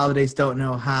other holidays don't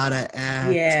know how to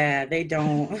act. Yeah, they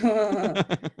don't.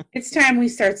 It's time we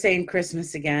start saying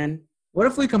Christmas again. What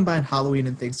if we combine Halloween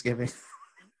and Thanksgiving?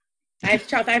 I've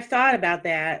thought about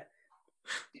that.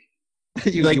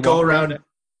 you go around.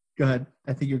 Go ahead.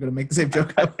 I think you're going to make the same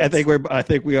joke. I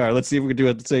think we are. Let's see if we can do it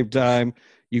at the same time.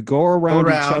 You go around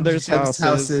each other's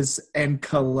houses and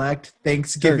collect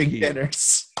Thanksgiving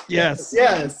dinners. Yes.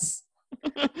 Yes.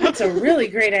 That's a really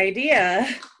great idea.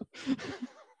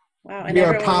 Wow, and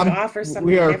everyone would offer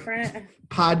something different.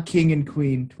 Pod King and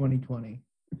Queen 2020.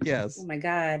 Yes. Oh my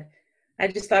God. I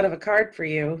just thought of a card for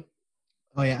you.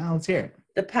 Oh yeah, let's hear it.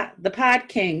 The Pod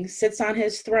King sits on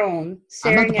his throne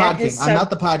staring at his I'm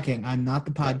not the Pod King. I'm not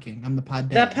the Pod King. I'm the Pod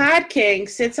Dad. The Pod King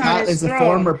sits on his throne. Is the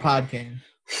former Pod King.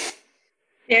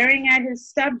 Staring at his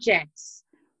subjects,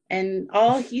 and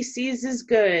all he sees is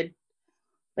good.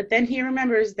 But then he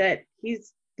remembers that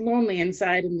he's lonely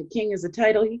inside, and the king is a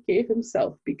title he gave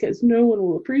himself because no one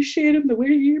will appreciate him the way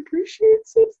he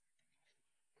appreciates it.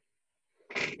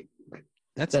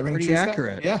 That's pretty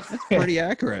accurate. Yeah. That's pretty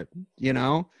accurate. You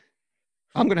know,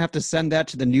 I'm going to have to send that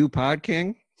to the new pod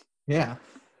king. Yeah.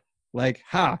 Like,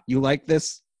 you like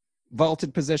this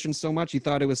vaulted position so much? You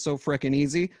thought it was so freaking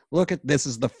easy? Look at this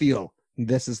is the feel.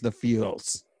 This is the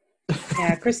feels.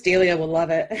 Yeah, Chris D'Elia will love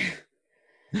it.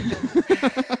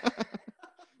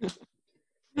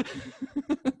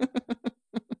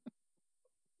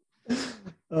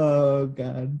 Oh,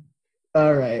 God.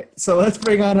 All right. So let's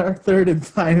bring on our third and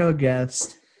final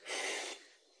guest.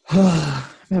 I'm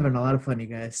having a lot of fun, you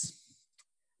guys.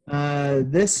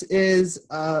 This is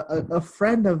a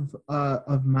friend of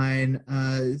mine.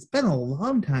 It's been a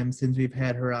long time since we've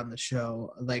had her on the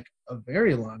show, like a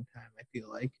very long time, I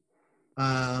feel like.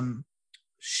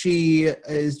 She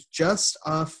is just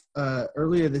off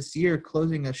earlier this year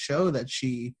closing a show that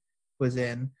she was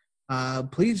in.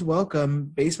 Please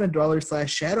welcome basement dweller /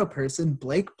 shadow person,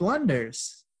 Blake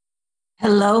Blunders.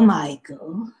 Hello,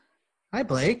 Michael. Hi,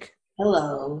 Blake.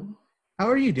 Hello. How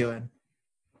are you doing?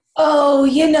 Oh,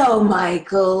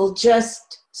 Michael,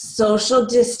 just social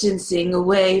distancing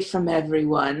away from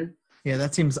everyone. Yeah,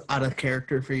 that seems out of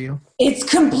character for you. It's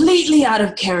completely out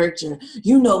of character.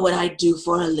 You know what I do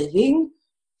for a living?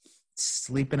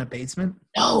 Sleep in a basement?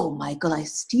 No, Michael, I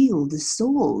steal the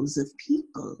souls of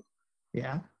people.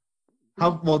 Yeah?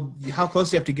 How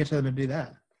close do you have to get to them to do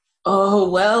that? Oh,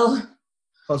 well.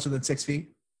 Closer than 6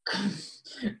 feet?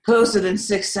 Closer than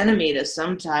 6 centimeters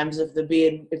sometimes if they're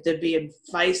being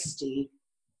feisty.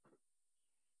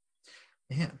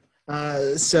 Man.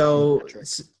 So I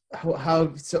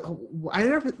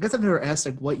guess I've never asked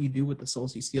like what you do with the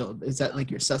souls you steal. Is that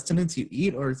like your sustenance you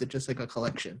eat, or is it just like a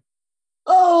collection?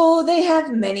 Oh, they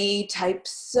have many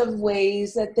types of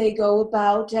ways that they go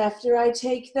about after I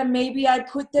take them. Maybe I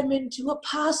put them into a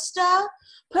pasta.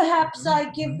 Perhaps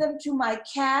I give them to my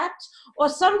cat. Or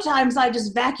sometimes I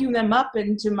just vacuum them up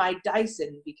into my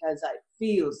Dyson because it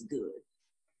feels good.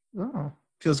 Oh,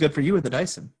 feels good for you with the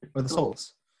Dyson or the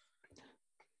souls.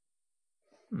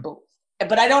 Both.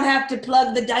 But I don't have to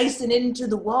plug the Dyson into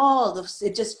the wall.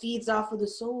 It just feeds off of the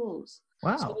souls.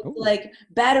 Wow. So it's like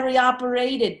battery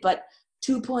operated, but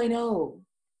 2.0.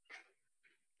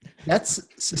 That's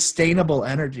sustainable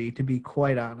energy, to be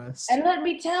quite honest. And let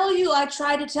me tell you, I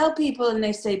try to tell people, and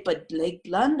they say, but Blake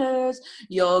Blunders,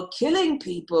 you're killing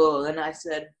people. And I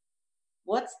said,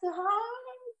 what's the harm?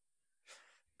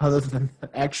 Other than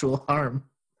actual harm.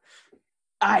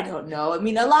 I don't know. I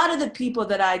mean, a lot of the people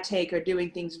that I take are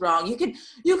doing things wrong. You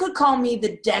could call me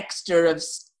the Dexter of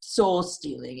soul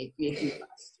stealing if you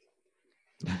must.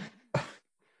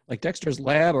 Like Dexter's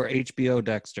Lab or HBO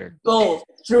Dexter? Both,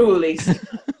 truly.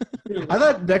 I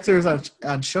thought Dexter was on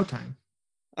Showtime.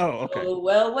 Oh, okay. Oh,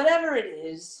 well, whatever it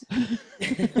is.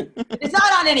 It's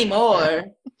not on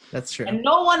anymore. That's true. And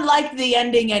no one liked the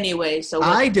ending anyway. So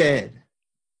I did.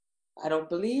 I don't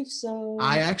believe so.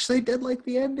 I actually did like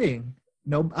the ending.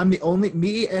 No,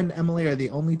 me and Emily are the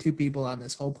only two people on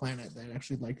this whole planet that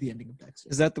actually like the ending of Dexter.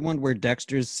 Is that the one where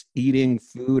Dexter's eating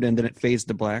food and then it fades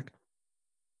to black?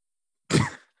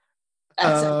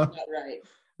 That's not right.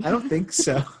 I don't think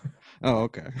so. Oh,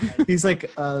 okay. He's like,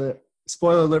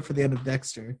 spoiler alert for the end of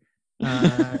Dexter.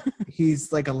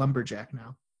 He's like a lumberjack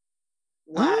now.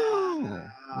 Wow.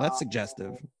 That's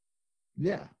suggestive.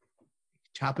 Yeah.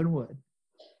 Chopping wood.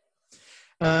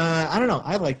 I don't know.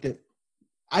 I liked it.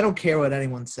 I don't care what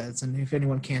anyone says, and if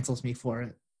anyone cancels me for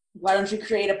it. Why don't you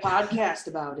create a podcast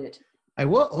about it? I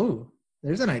will. Oh,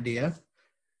 there's an idea.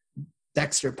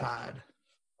 Dexter Pod.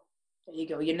 There you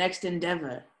go. Your next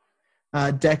endeavor.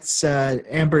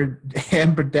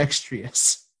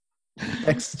 Ambidextrous.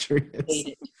 Dexterous.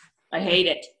 I hate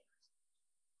it.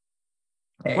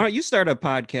 Why don't you start a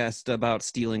podcast about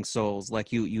stealing souls?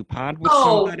 Like you pod with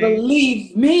somebody? Oh,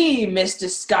 believe me, Mr.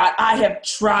 Scott, I have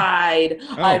tried.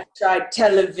 Oh. I've tried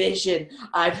television.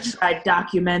 I've tried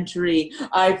documentary.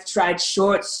 I've tried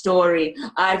short story.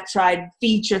 I've tried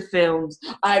feature films.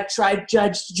 I've tried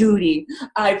Judge Judy.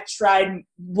 I've tried,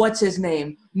 what's his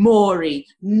name? Maury.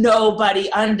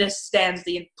 Nobody understands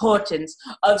the importance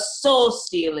of soul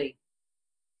stealing.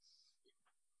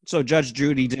 So Judge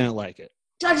Judy didn't like it.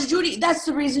 Judge Judy, that's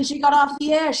the reason she got off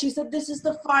the air. She said, this is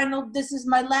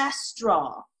my last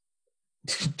straw.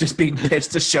 Just being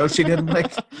pitched a show she didn't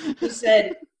like. She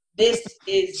said,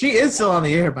 She is still on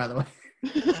the air, by the way.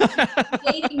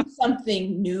 Creating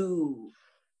something new.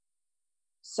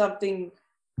 Something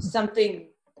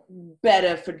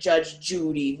better for Judge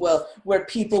Judy. Well, where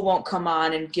people won't come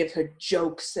on and give her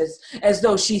jokes as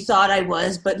though she thought I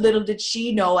was, but little did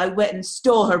she know I went and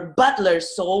stole her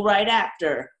butler's soul right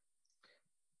after.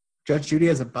 Judge Judy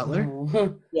has a butler?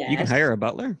 Oh. Yes. You can hire a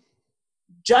butler?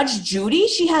 Judge Judy?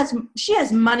 She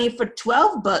has money for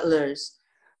 12 butlers.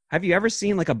 Have you ever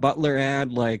seen like a butler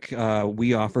ad like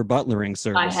we offer butlering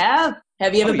service? I have.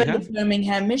 Have you ever been to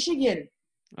Birmingham, Michigan?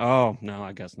 Oh, no,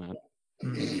 I guess not.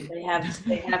 They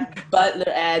have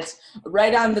butler ads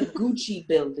right on the Gucci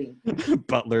building.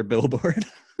 Butler billboard.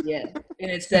 Yeah.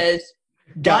 And it says,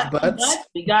 got butts?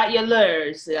 We got your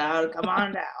lures. Come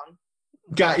on down.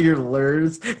 Got your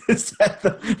lures? That's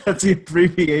the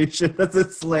abbreviation. That's a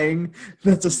slang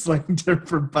term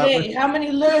for butler. Hey, how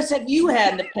many lures have you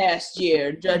had in the past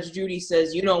year? Judge Judy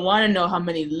says, you don't want to know how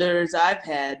many lures I've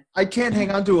had. I can't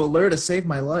hang on to a lure to save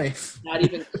my life. Not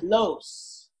even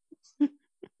close.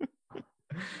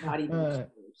 Not even close.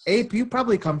 Ape, you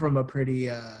probably come from a pretty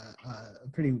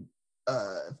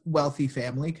wealthy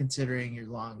family, considering your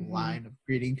long line of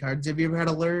greeting cards. Have you ever had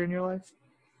a lure in your life?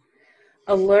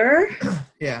 A lure?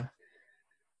 Yeah.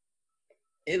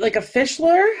 Like a fish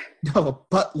lure? No, a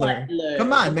butler.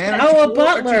 Come on, man. A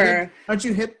butler. Aren't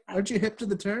you hip to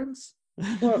the terms?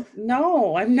 Well,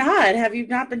 no, I'm not. Have you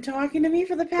not been talking to me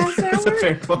for the past hour? That's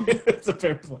a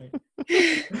fair point.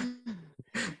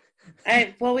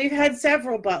 We've had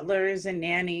several butlers and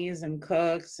nannies and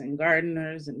cooks and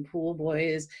gardeners and pool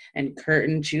boys and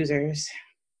curtain choosers.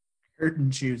 Curtain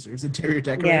choosers, interior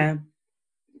decorators? Yeah.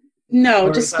 No,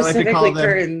 or just specifically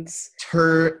curtains.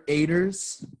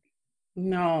 Tur-ators?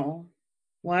 No.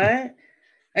 What?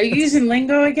 Are you using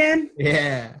lingo again?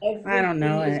 Yeah. I don't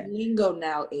know it. Lingo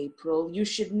now, April. You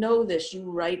should know this.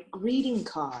 You write greeting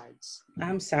cards.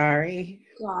 I'm sorry.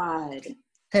 God.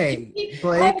 Hey,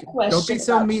 Blake, don't be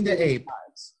so mean to Ape.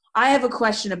 Cards. I have a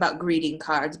question about greeting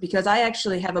cards because I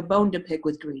actually have a bone to pick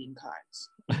with greeting cards.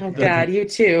 Oh God, you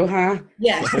too, huh?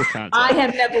 Yes. I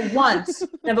have never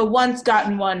once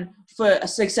gotten one for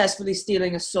successfully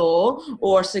stealing a soul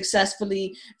or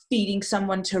successfully feeding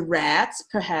someone to rats,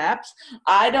 perhaps.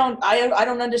 I don't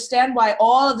understand why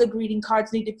all of the greeting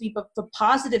cards need to be for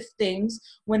positive things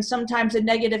when sometimes a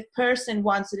negative person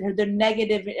wants their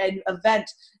negative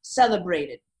event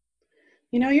celebrated.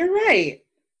 You know, you're right.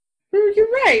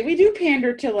 You're right. We do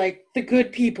pander to like the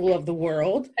good people of the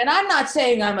world. And I'm not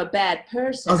saying I'm a bad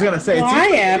person. I was going to say, I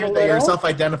am a little. You're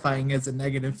self-identifying as a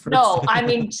negative person. No, I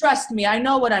mean, trust me, I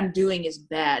know what I'm doing is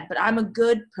bad, but I'm a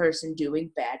good person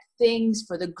doing bad things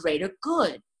for the greater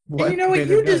good. And you know what?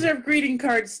 You deserve greeting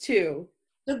cards too.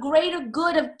 The greater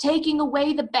good of taking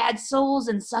away the bad souls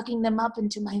and sucking them up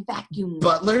into my vacuum.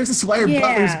 Butlers? Why are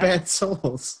butlers bad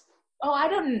souls? Oh, I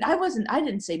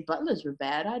didn't say butlers were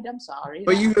bad. I'm sorry.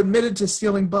 But you admitted to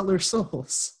stealing butler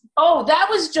souls. Oh, that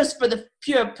was just for the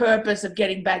pure purpose of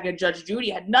getting back at Judge Judy.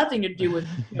 It had nothing to do with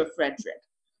pure Frederick.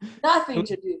 Nothing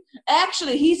to do.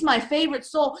 Actually, he's my favorite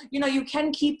soul. You know, you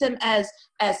can keep them as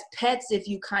pets if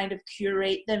you kind of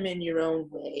curate them in your own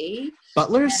way.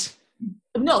 Butlers?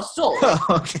 No, souls. Oh,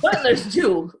 okay. Butlers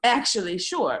do, actually,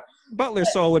 sure.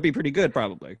 Butler's soul would be pretty good,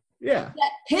 probably. Yeah.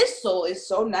 His soul is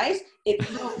so nice. It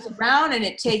goes around and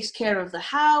it takes care of the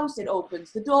house. It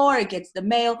opens the door. It gets the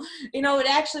mail. You know, it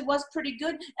actually was pretty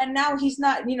good. And now he's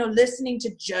not, listening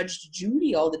to Judge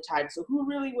Judy all the time. So who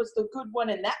really was the good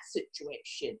one in that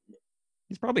situation?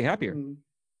 He's probably happier.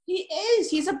 He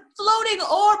is. He's a floating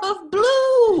orb of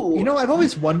blue. You know, I've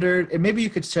always wondered, and maybe you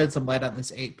could shed some light on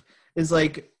this, Ape, is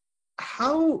like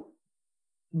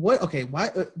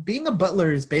why being a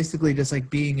butler is basically just like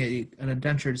being an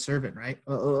indentured servant, right?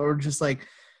 Or just like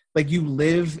you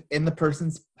live in the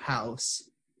person's house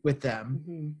with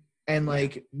them, and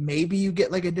like maybe you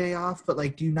get like a day off, but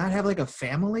like do you not have like a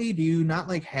family? Do you not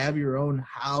like have your own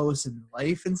house and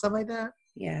life and stuff like that?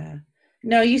 Yeah.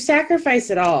 No, you sacrifice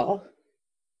it all.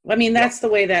 I mean, that's the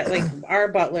way that like our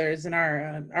butlers and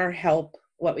our help,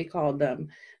 what we called them,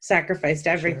 sacrificed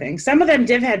everything. Sure. Some of them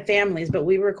had families, but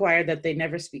we required that they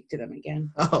never speak to them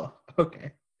again. Oh,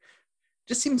 okay.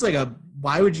 Just seems like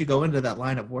why would you go into that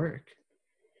line of work?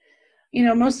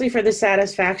 Mostly for the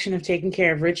satisfaction of taking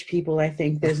care of rich people. I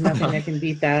think there's nothing that can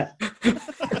beat that.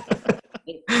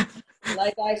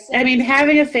 Like I said, I mean,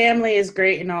 having a family is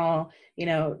great and all,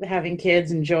 having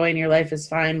kids and joy in your life is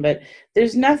fine, but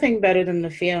there's nothing better than the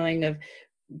feeling of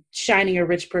shining a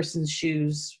rich person's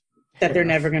shoes that they're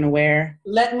never going to wear.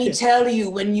 Let me tell you,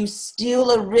 when you steal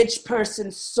a rich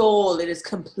person's soul, it is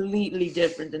completely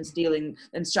different than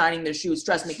shining their shoes.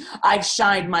 Trust me, I've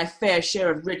shined my fair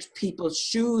share of rich people's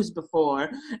shoes before,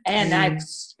 and I've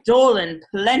stolen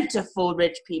plentiful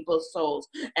rich people's souls.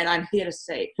 And I'm here to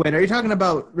say, wait, are you talking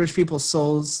about rich people's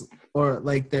souls or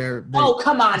like their oh,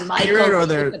 come on, Michael, or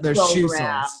their shoe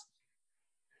souls?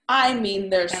 I mean,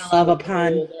 their I love a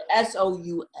pun.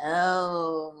 SOUL.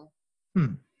 Oh.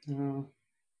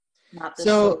 Not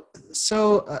the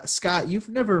so Scott, you've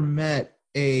never met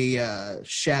a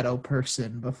shadow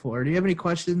person before. Do you have any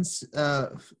questions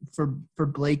for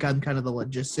Blake on kind of the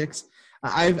logistics?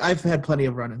 I've had plenty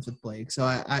of run-ins with Blake, so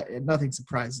I nothing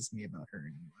surprises me about her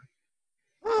anymore.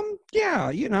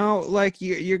 Yeah, like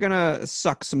you're gonna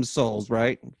suck some souls,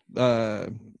 right?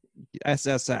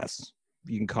 SSS,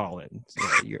 you can call it.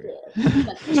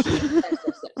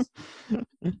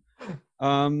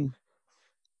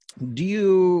 Do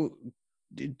you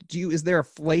is there a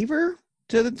flavor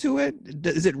to it?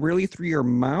 Is it really through your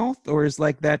mouth, or is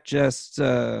like that just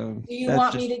do you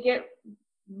want me to get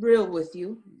real with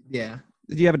you? Yeah.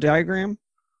 Do you have a diagram?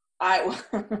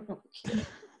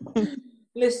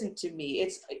 Listen to me.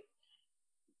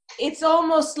 It's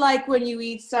almost like when you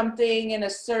eat something and a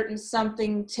certain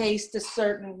something tastes a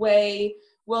certain way.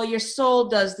 Well, your soul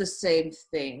does the same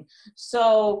thing.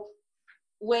 So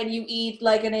when you eat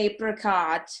like an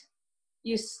apricot,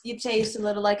 you taste a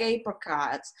little like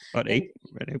apricots. An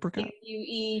apricot? If you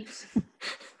eat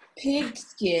pig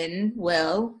skin,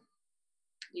 well,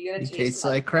 you're gonna taste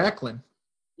like crackling.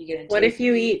 What if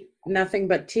you eat nothing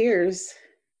but tears?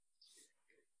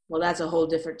 Well, that's a whole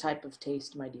different type of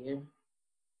taste, my dear.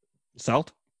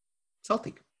 Salty.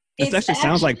 It actually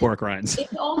sounds like pork rinds.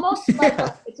 It's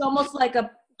almost like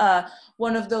a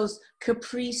one of those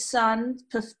Capri Sun,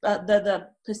 the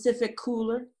Pacific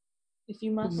Cooler, if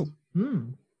you must.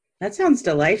 That sounds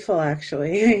delightful,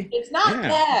 actually. It's not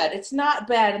bad. It's not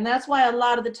bad. And that's why a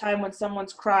lot of the time when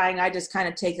someone's crying, I just kind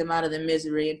of take them out of their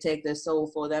misery and take their soul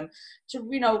for them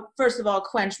to, first of all,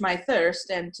 quench my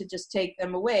thirst and to just take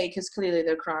them away because clearly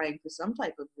they're crying for some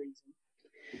type of reason.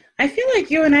 I feel like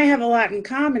you and I have a lot in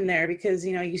common there because,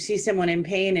 you see someone in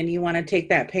pain and you want to take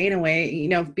that pain away,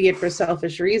 be it for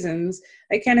selfish reasons.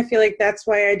 I kind of feel like that's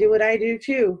why I do what I do,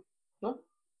 too. Well,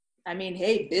 I mean,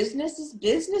 hey, business is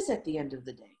business at the end of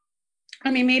the day. I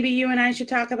mean, maybe you and I should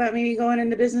talk about maybe going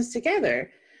into business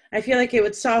together. I feel like it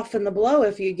would soften the blow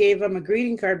if you gave them a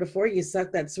greeting card before you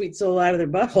sucked that sweet soul out of their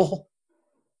butthole.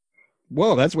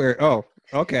 Whoa, that's where,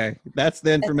 okay. That's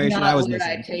the information I was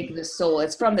missing. I take the soul.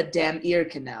 It's from the damn ear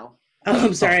canal. Oh,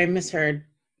 I'm sorry. I misheard.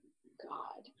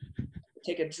 God.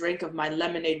 Take a drink of my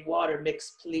lemonade water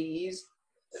mix, please.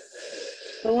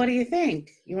 Well, what do you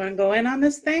think? You want to go in on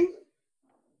this thing?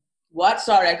 What?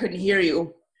 Sorry, I couldn't hear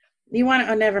you. You want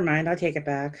to? Oh, never mind. I'll take it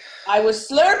back. I was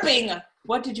slurping.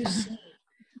 What did you say?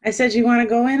 I said you want to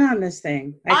go in on this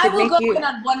thing. I will go in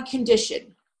on one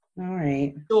condition. All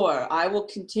right. Sure. I will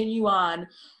continue on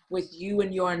with you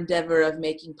and your endeavor of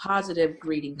making positive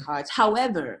greeting cards.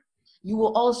 However, you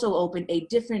will also open a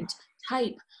different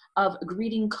type of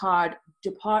greeting card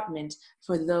department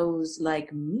for those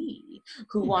like me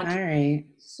who want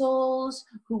souls,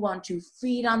 who want to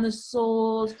feed on the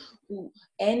souls,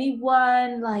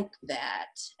 anyone like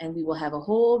that. And we will have a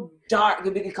whole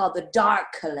we can call it the dark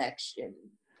collection.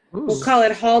 Ooh. We'll call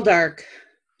it Hall Dark.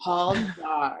 Hall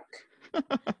Dark.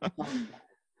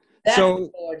 That's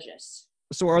gorgeous.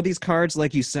 So are these cards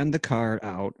like you send the card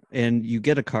out and you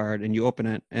get a card and you open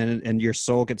it and your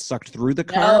soul gets sucked through the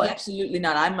card? No, absolutely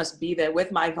not. I must be there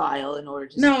with my vial in order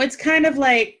to... No, it's kind of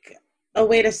like a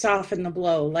way to soften the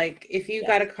blow. Like if you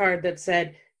got a card that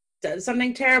said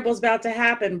something terrible is about to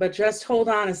happen, but just hold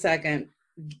on a second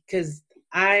because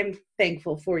I'm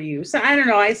thankful for you. So I don't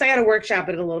know. I got to workshop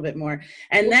it a little bit more.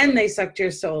 And then they sucked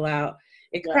your soul out.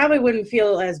 It probably wouldn't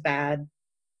feel as bad.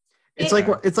 It's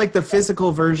like the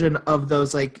physical version of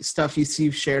those like stuff you see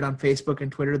shared on Facebook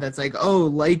and Twitter that's like, oh,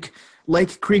 like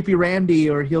creepy Randy,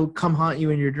 or he'll come haunt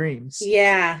you in your dreams.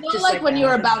 Yeah. Just like when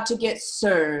you're about to get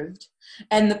served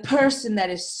and the person that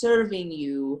is serving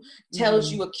you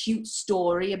tells you a cute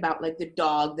story about like the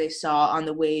dog they saw on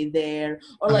the way there,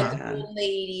 or like the old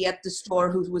lady at the store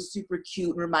who was super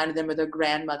cute and reminded them of their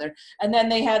grandmother. And then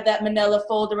they have that manila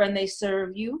folder and they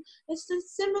serve you. It's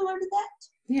just similar to that.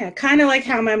 Yeah, kind of like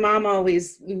how my mom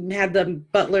always had the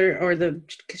butler or the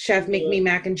chef make me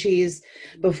mac and cheese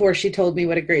before she told me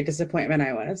what a great disappointment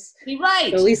I was. You're right.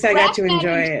 So at least I got to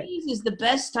enjoy it. Mac and cheese is the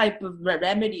best type of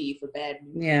remedy for bad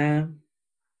mood. Yeah.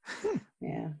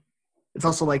 Yeah. It's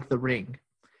also like The Ring.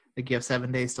 Like you have 7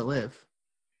 days to live.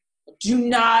 Do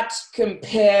not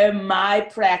compare my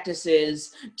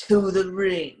practices to the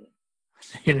ring.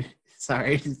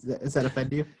 Sorry, does that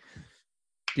offend you? Do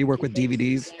you work with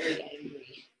DVDs? Very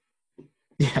angry.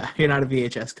 Yeah, you're not a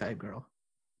VHS type girl.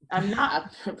 I'm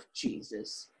not.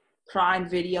 Jesus. Prime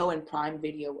Video and Prime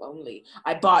Video only.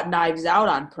 I bought Knives Out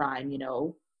on Prime,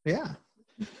 Yeah.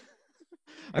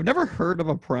 I've never heard of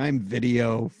a Prime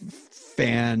Video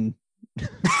fan. I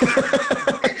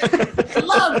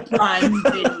love Prime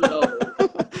Video.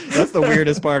 That's the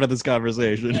weirdest part of this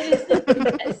conversation.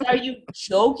 Are you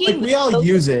joking? Like, we all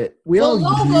use it. We all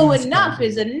logo enough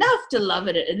is enough to love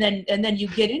it, and then you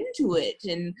get into it,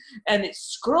 and it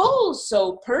scrolls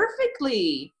so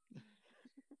perfectly.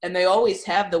 And they always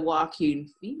have the Joaquin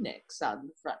Phoenix on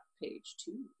the front page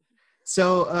too.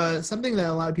 So something that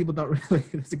a lot of people don't really.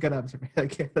 It's a good observation.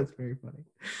 Okay, that's very funny.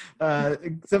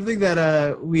 Something that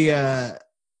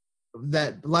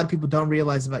that a lot of people don't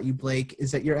realize about you, Blake,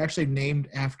 is that you're actually named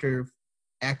after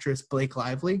actress Blake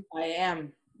Lively. I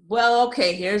am. Well,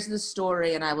 okay, here's the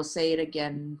story, and I will say it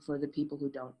again for the people who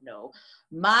don't know.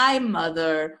 My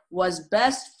mother was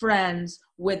best friends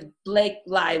with Blake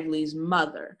Lively's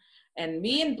mother, and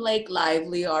me and Blake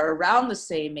Lively are around the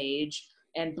same age,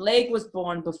 and Blake was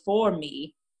born before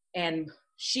me, and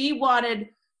she wanted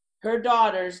her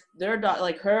daughters,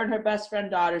 like her and her best friend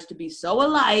daughters, to be so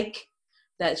alike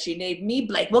that she named me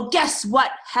Blake. Well, guess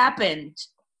what happened?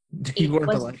 It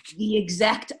was the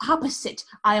exact opposite.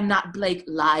 I am not Blake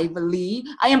Lively.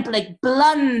 I am Blake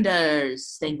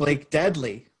Blunders. Thank Blake you.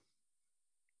 Deadly.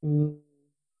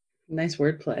 Nice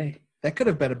wordplay. That could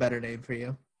have been a better name for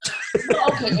you.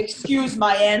 Okay, excuse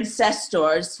my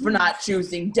ancestors for not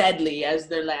choosing Deadly as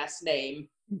their last name.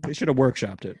 They should have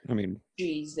workshopped it. I mean,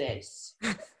 Jesus.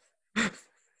 I'm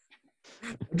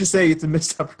just saying it's a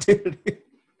missed opportunity.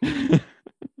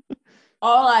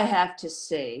 All I have to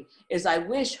say is I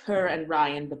wish her and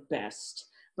Ryan the best.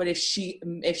 But if she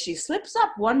slips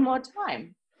up one more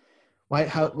time. Why?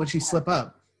 How would she slip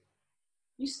up?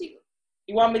 You see,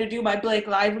 you want me to do my Blake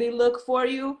Lively look for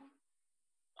you?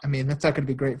 I mean, that's not going to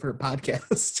be great for a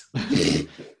podcast.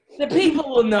 The people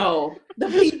will know. The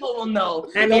people will know.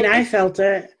 I mean, I felt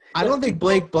it. I don't think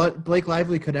Blake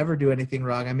Lively could ever do anything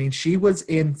wrong. I mean, she was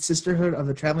in Sisterhood of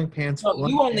the Traveling Pants. No,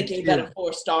 you only gave that a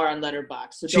 4-star on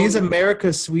Letterboxd. So she's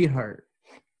America's sweetheart.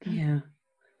 Yeah.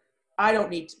 I don't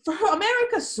need to. For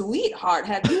America's sweetheart,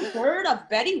 have you heard of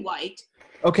Betty White?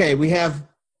 Okay, we have,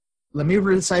 let me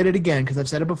recite it again because I've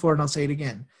said it before and I'll say it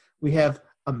again. We have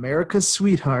America's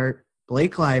sweetheart,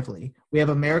 Blake Lively. We have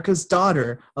America's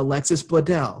daughter, Alexis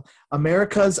Bledel.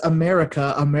 America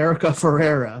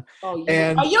Ferrera. Oh,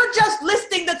 you're just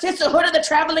listing the Sisterhood of the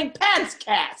Traveling Pants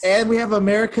cast. And we have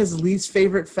America's least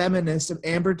favorite feminist,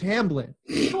 Amber Tamblyn.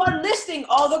 You are listing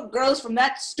all the girls from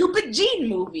that stupid Jean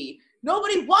movie.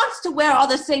 Nobody wants to wear all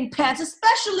the same pants,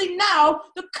 especially now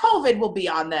the COVID will be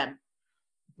on them.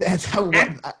 That's how.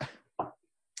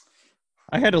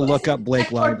 I had to look up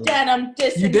Blake Lively.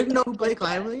 You didn't know who Blake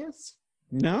Lively is?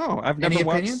 No, I've never Any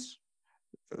watched. Opinions?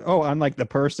 Oh, on like the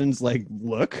person's like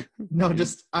look? No,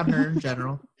 just on her in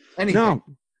general. Anything. No,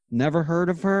 never heard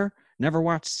of her. Never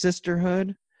watched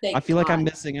Sisterhood. I feel like I'm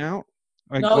missing out.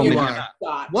 No, you are.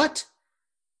 What?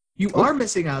 You are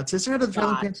missing out. Sisterhood of the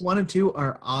Traveling Pants 1 and 2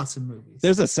 are awesome movies.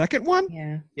 There's a second one?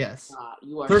 Yeah. Yes.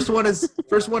 You are. First one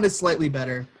is slightly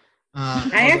better.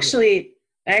 I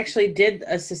actually did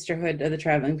a Sisterhood of the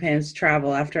Traveling Pants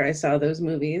travel after I saw those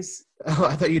movies. Oh,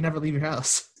 I thought you'd never leave your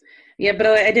house. Yeah, but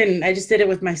I didn't. I just did it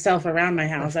with myself around my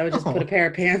house. I would just put a pair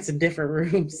of pants in different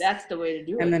rooms. That's the way to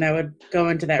do it. And then I would go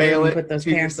into that room and put those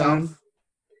pants on.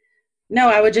 No,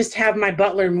 I would just have my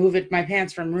butler move my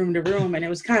pants from room to room, and it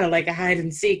was kind of like a hide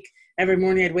and seek. Every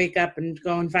morning I'd wake up and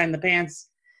go and find the pants,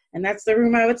 and that's the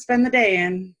room I would spend the day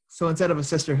in. So instead of a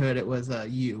sisterhood, it was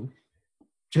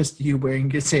just you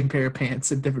wearing your same pair of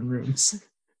pants in different rooms.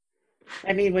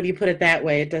 I mean, when you put it that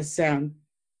way, it does sound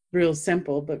real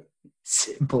simple, but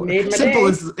simple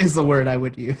is the word I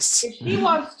would use. If she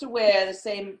wants to wear the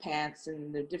same pants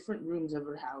in the different rooms of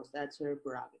her house, that's her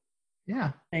prerogative.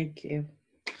 Yeah. Thank you.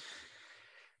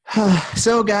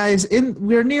 So, guys,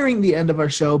 we're nearing the end of our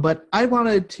show, but I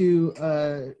wanted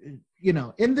to,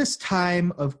 in this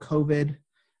time of COVID,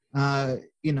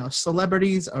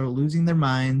 celebrities are losing their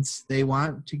minds. They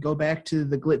want to go back to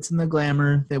the glitz and the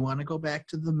glamour. They want to go back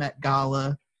to the Met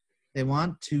Gala. They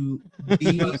want to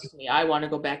be. Trust me, I want to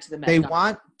go back to the Met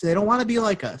Gala. They don't want to be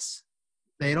like us.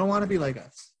 They don't want to be like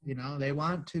us. They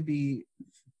want to be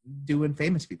doing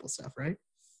famous people stuff, right?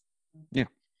 Yeah.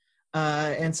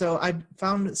 And so I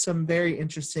found some very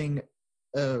interesting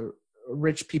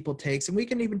rich people takes, and we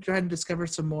can even try to discover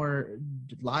some more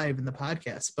live in the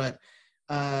podcast. But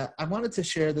I wanted to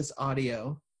share this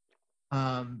audio,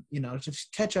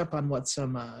 just catch up on what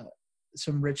some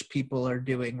rich people are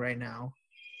doing right now.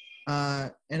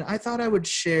 And I thought I would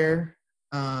share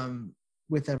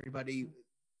with everybody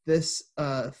this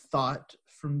thought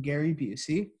from Gary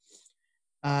Busey.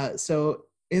 So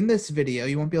in this video,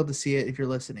 you won't be able to see it if you're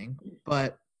listening,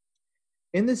 but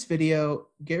in this video,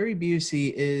 Gary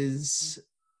Busey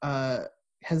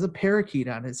has a parakeet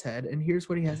on his head, and here's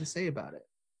what he has to say about it.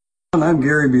 I'm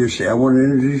Gary Busey. I want to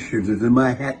introduce you to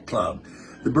my hat club,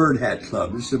 the Bird Hat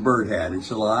Club. This is a bird hat.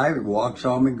 It's alive. It walks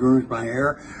on me, grooms my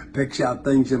hair, picks out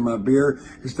things in my beard.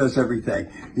 It does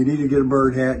everything. You need to get a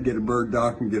bird hat, get a bird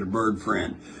doctor, and get a bird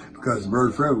friend. Because a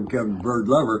bird friend will become a bird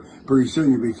lover. Pretty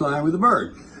soon you'll be flying with a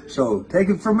bird. So take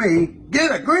it from me.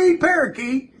 Get a green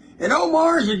parakeet at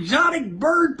Omar's Exotic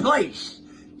Bird Place.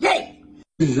 Yay!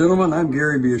 Ladies and gentlemen, I'm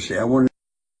Gary Busey. I want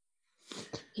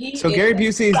to So Gary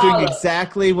Busey is doing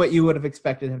exactly what you would have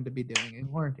expected him to be doing in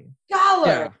quarantine. Scholar.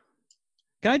 Yeah.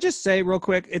 Can I just say real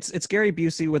quick? It's Gary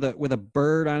Busey with a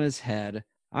bird on his head.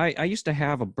 I used to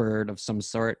have a bird of some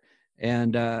sort,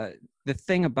 and the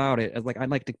thing about it is, like, I'd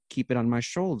like to keep it on my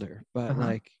shoulder, but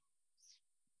like,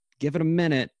 give it a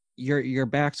minute, your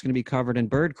back's going to be covered in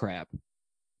bird crap.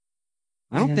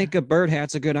 I don't think a bird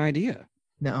hat's a good idea.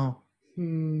 No.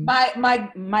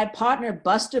 My partner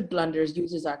Buster Blunders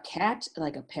uses our cat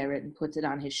like a parrot and puts it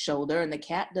on his shoulder, and the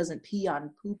cat doesn't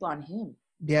poop on him.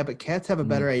 Yeah, but cats have a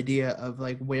better idea of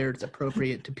like where it's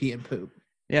appropriate to pee and poop.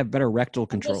 Yeah, better rectal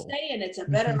control. I'm just saying, it's a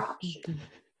better option.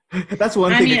 That's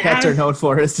one thing that cats are known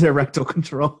for, is their rectal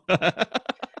control.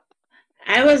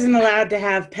 I wasn't allowed to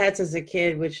have pets as a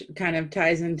kid, which kind of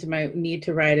ties into my need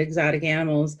to ride exotic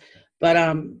animals.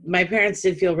 But my parents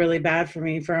did feel really bad for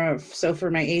me. For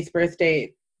my 8th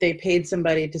birthday, they paid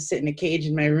somebody to sit in a cage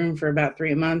in my room for about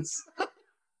 3 months.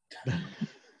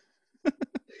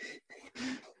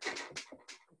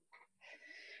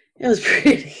 It was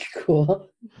pretty cool.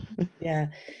 Yeah.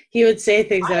 He would say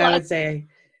things that I would say.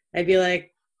 I'd be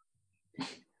like,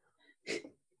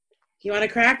 "You want a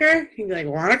cracker?" He'd be like,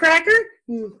 "Want a cracker?"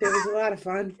 There was a lot of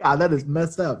fun. God, that is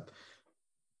messed up.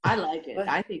 I like it.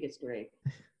 I think it's great.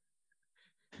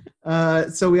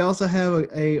 So we also have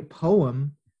a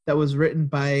poem that was written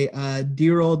by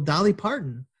dear old Dolly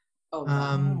Parton. Oh,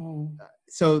 wow.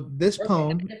 So this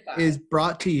poem is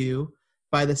brought to you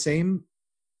by the same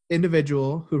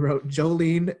individual who wrote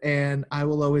Jolene and I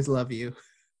Will Always Love You.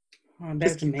 Oh,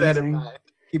 that's keep amazing. That in mind.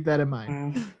 Keep that in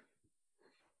mind.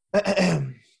 Wow.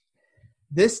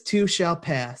 This too shall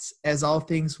pass, as all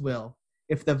things will.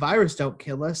 If the virus don't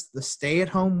kill us, the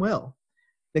stay-at-home will.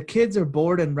 The kids are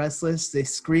bored and restless. They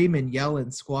scream and yell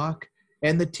and squawk.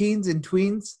 And the teens and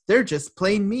tweens, they're just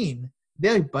plain mean.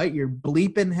 They bite your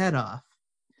bleeping head off.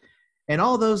 And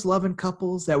all those loving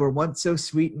couples that were once so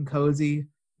sweet and cozy,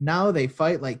 now they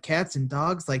fight like cats and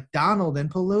dogs, like Donald and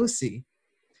Pelosi.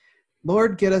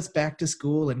 Lord, get us back to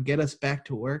school and get us back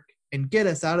to work and get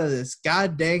us out of this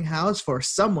god-dang house before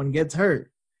someone gets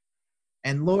hurt.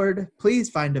 And Lord, please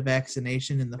find a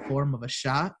vaccination in the form of a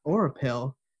shot or a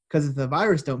pill, because if the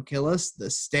virus don't kill us, the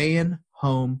staying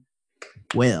home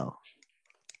will.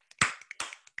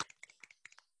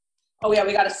 Oh, yeah,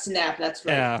 we got to snap. That's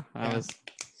right. Yeah,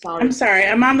 I'm sorry.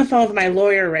 I'm on the phone with my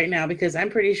lawyer right now because I'm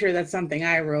pretty sure that's something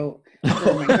I wrote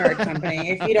for my card company,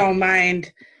 if you don't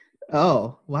mind.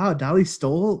 Oh, wow. Dolly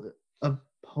stole a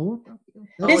poem?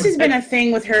 This has been a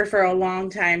thing with her for a long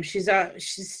time. She's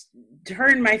her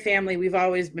and my family, we've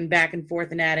always been back and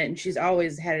forth and at it, and she's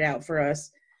always had it out for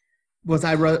us. Was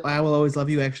I Will Always Love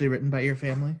You actually written by your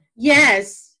family?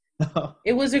 Yes. Oh.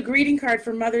 It was a greeting card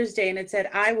for Mother's Day, and it said,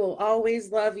 I will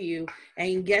always love you.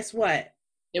 And guess what?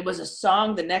 It was a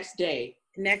song the next day.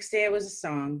 The next day it was a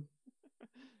song.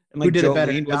 And like who did Jolene it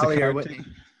better, was Dolly a or Whitney?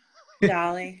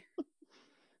 Dolly.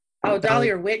 Oh, Dolly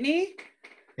or Whitney?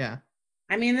 Yeah.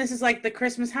 I mean, this is like the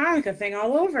Christmas Hanukkah thing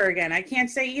all over again. I can't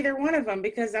say either one of them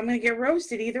because I'm going to get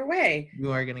roasted either way.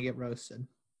 You are going to get roasted.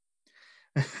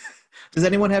 Does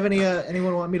anyone have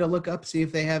anyone want me to look up, see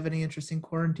if they have any interesting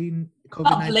quarantine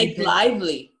COVID-19? Blake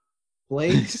Lively.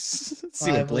 Blake?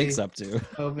 See what Blake's up to.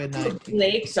 COVID-19.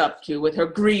 Blake's up to with her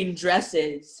green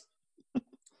dresses.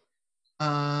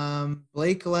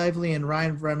 Blake Lively and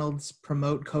Ryan Reynolds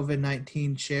promote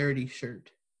COVID-19 charity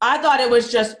shirt. I thought it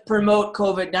was just promote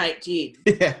COVID-19.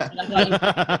 Yeah. I thought you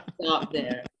could stop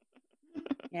there.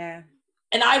 Yeah.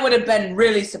 And I would have been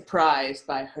really surprised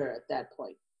by her at that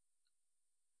point.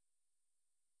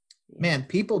 Man,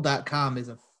 people.com is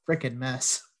a freaking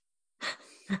mess.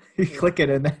 You click it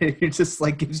and then it just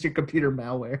like gives your computer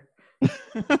malware.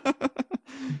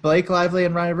 Blake Lively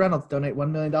and Ryan Reynolds donate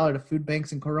 $1 million to food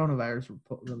banks and coronavirus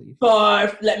relief.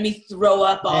 Barf, let me throw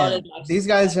up all in my These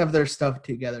guys have their stuff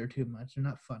together too much. They're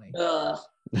not funny.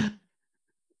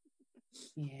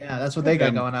 Yeah, that's what they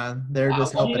got going on. They're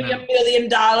just helping out. $1 million.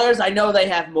 I know they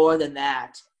have more than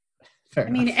that. Fair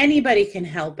enough. I mean, anybody can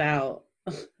help out.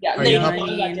 Yeah, how are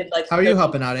you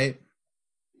helping out, Abe?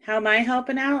 How am I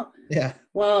helping out? Yeah.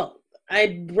 Well,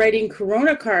 I'm writing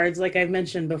Corona cards, like I've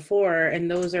mentioned before,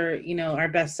 and those are, our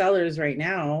best sellers right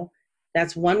now.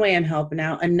 That's one way I'm helping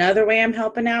out. Another way I'm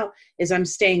helping out is I'm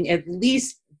staying at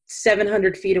least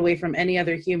 700 feet away from any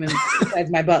other human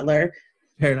besides my butler.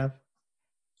 Fair enough.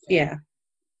 Yeah.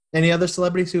 Any other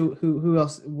celebrities? Who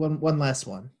else? One last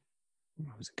one.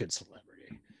 Who's a good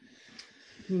celebrity?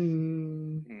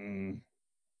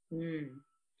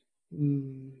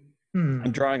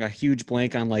 I'm drawing a huge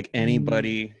blank on like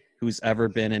anybody who's ever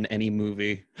been in any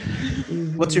movie.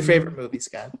 What's your favorite movie,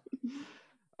 Scott?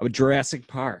 Jurassic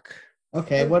Park.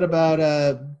 Okay, what about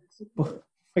I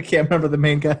can't remember the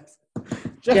main guy.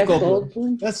 Jeff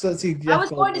Goldblum. Let's see. I was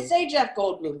going to say Jeff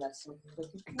Goldblum. That's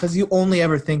because you only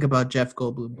ever think about Jeff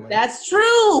Goldblum. Blake. That's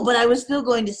true, but I was still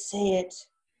going to say it.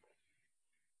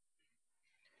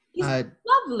 He's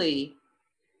lovely.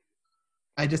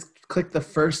 I just clicked the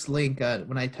first link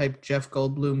when I typed Jeff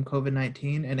Goldblum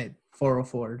COVID-19 and it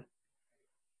 404'd.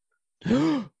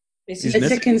 It's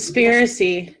a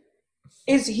conspiracy.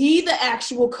 Is he the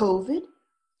actual COVID?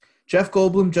 Jeff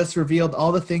Goldblum just revealed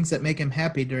all the things that make him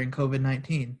happy during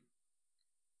COVID-19.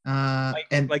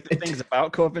 Like the things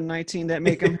about COVID-19 that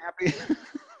make him happy?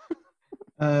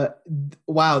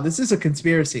 Wow, this is a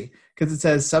conspiracy because it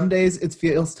says some days it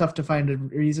feels tough to find a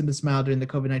reason to smile during the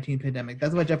COVID-19 pandemic.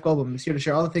 That's why Jeff Goldblum is here to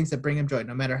share all the things that bring him joy,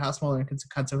 no matter how small or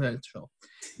inconsequential.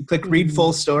 You click read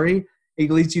full story,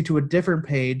 it leads you to a different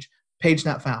page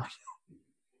not found.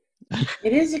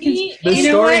 It is a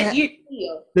conspiracy.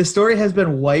 The story has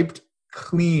been wiped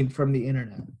clean from the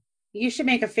internet. You should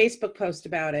make a Facebook post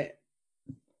about it.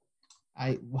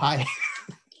 Why?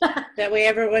 That way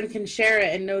everyone can share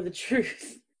it and know the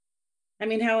truth. I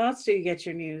mean, how else do you get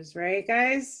your news, right,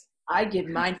 guys? I get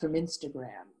mine from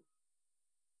Instagram.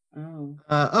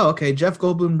 Okay. Jeff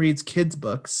Goldblum reads kids'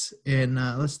 books in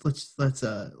let's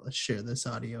share this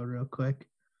audio real quick.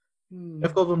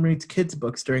 Jeff Goldblum reads kids'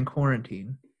 books during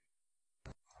quarantine.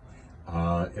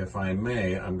 If I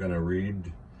may, I'm going to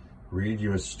read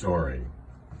you a story.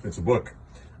 It's a book.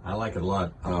 I like it a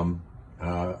lot. My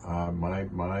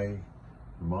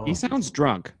mom. He sounds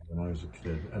drunk. When I was a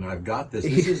kid, and I've got this.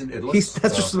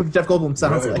 That's just what Jeff Goldblum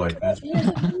sounds like. This. What I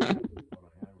had when I was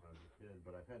a kid,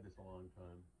 but I've had this a long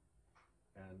time,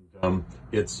 and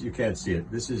it's you can't see it.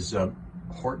 This is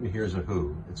Horton Hears a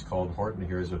Who. It's called Horton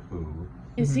Hears a Who.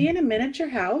 Is he in a miniature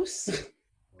house?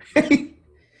 It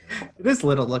is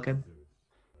little looking.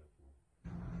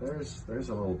 There's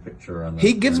a little picture on.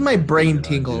 He gives my brain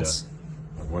tingles.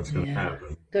 Of what's going to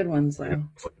happen? Good ones though.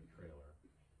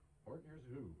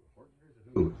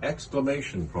 Ooh,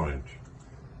 exclamation point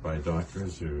by Dr.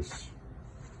 Zeus.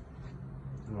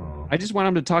 Oh. I just want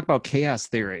him to talk about chaos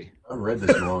theory. I've read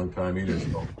this a long time either.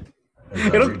 So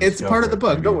it's part of the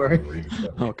book. Don't worry.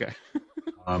 Okay.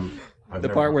 The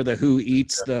part where the Who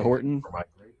eats the Horton.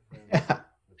 Yeah.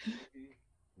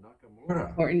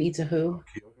 Horton eats a Who.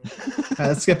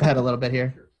 Let's skip ahead a little bit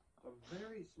here. A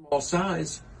very small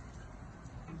size.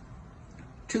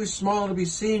 Too small to be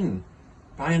seen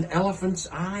by an elephant's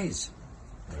eyes.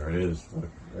 There it is. Look,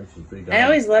 that's his big eye. I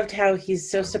always loved how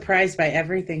he's so surprised by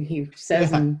everything he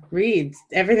says and reads.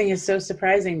 Everything is so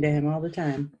surprising to him all the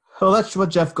time. Well, that's what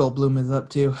Jeff Goldblum is up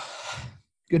to.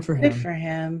 Good for him. Good for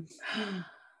him.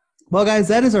 Well, guys,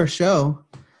 that is our show.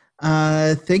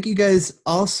 Thank you guys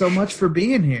all so much for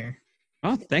being here.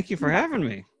 Oh, thank you for having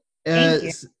me. Thank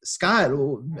you. Scott,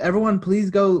 everyone, please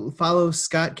go follow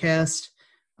Scottcast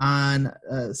on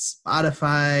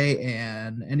Spotify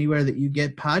and anywhere that you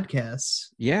get podcasts.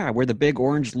 Yeah, we're the big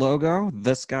orange logo,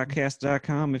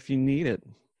 thescottcast.com if you need it.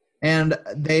 And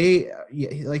they,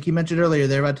 like you mentioned earlier,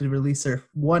 they're about to release their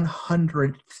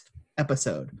 100th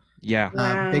episode. Yeah.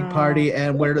 Wow. Big party,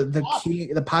 and where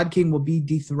the Pod King will be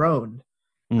dethroned.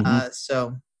 Mm-hmm.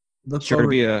 So look sure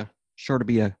forward. to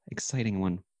be a exciting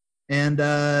one. And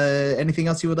anything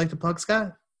else you would like to plug,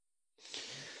 Scott?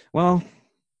 Well,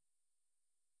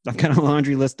 I've got a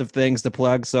laundry list of things to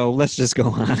plug, so let's just go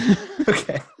on.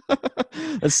 Okay.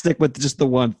 Let's stick with just the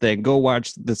one thing. Go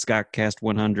watch the Scottcast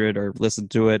 100 or listen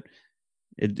to it.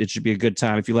 It should be a good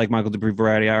time. If you like Michael Dupree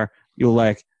Variety Hour, you'll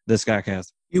like the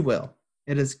Scottcast. You will.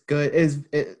 It is good.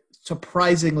 It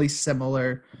surprisingly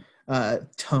similar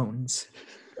tones.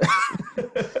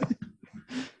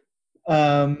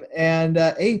 And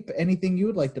Ape, anything you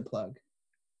would like to plug?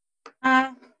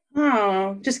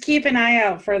 Just keep an eye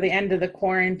out for the end of the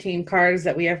quarantine cards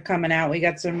that we have coming out. We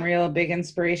got some real big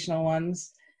inspirational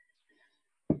ones.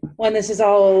 When this is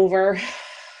all over,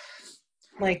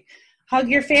 like, hug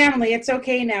your family. It's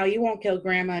okay now. You won't kill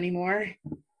grandma anymore.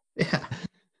 Yeah.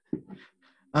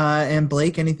 And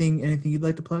Blake, anything you'd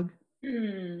like to plug?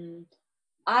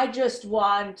 I just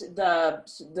want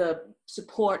the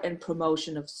support and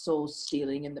promotion of soul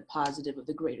stealing and the positive of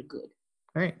the greater good.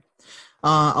 All right.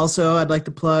 Also, I'd like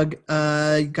to plug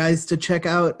guys to check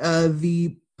out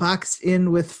the Boxed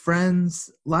In with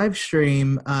Friends live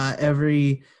stream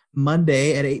every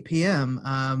Monday at 8 p.m.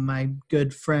 My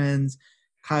good friends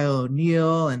Kyle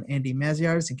O'Neill and Andy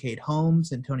Maziarz and Kate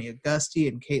Holmes and Tony Augusti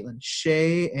and Caitlin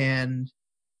Shea and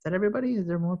is that everybody? Is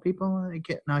there more people? I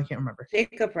can't remember.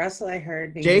 Jacob Russell, I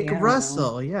heard. Jacob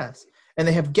Russell, yes. And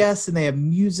they have guests and they have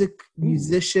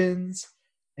musicians,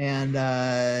 and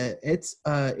it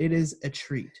is a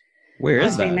treat. Where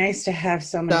is that? It'd be nice to have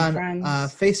so many friends.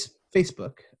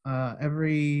 Facebook,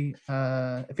 every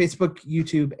Facebook,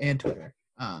 YouTube, and Twitter.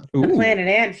 The Planet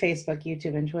Ant Facebook,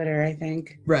 YouTube, and Twitter, I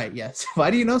think. Right, yes. Why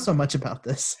do you know so much about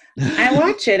this? I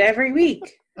watch it every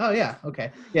week. Oh, yeah,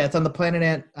 okay. Yeah, it's on the Planet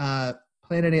Ant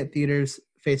Theaters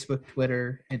Facebook,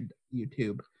 Twitter, and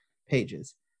YouTube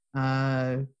pages.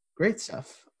 Great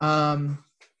stuff. So,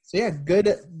 yeah,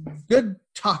 good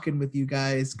talking with you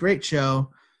guys. Great show.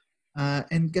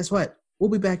 And guess what? We'll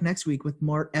be back next week with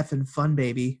more effing fun,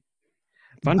 baby.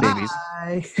 Fun babies.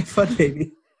 Bye. Fun,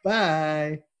 baby.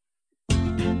 Bye.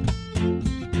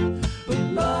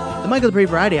 The Michael Dupree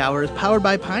Variety Hour is powered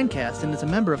by Pinecast and is a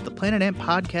member of the Planet Ant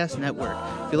Podcast Network.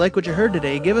 If you like what you heard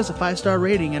today, give us a 5-star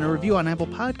rating and a review on Apple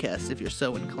Podcasts if you're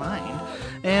so inclined.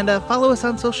 And follow us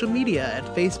on social media at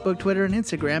Facebook, Twitter, and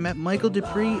Instagram at Michael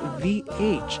Dupree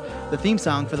VH. The theme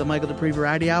song for the Michael Dupree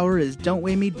Variety Hour is Don't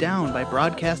Weigh Me Down by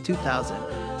Broadcast 2000.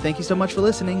 Thank you so much for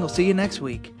listening. We'll see you next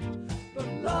week.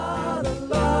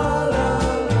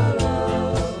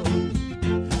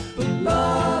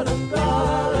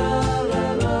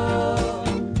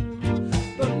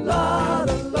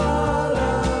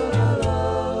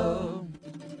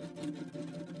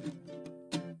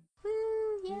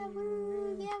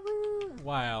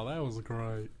 Wow, that was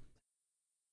great.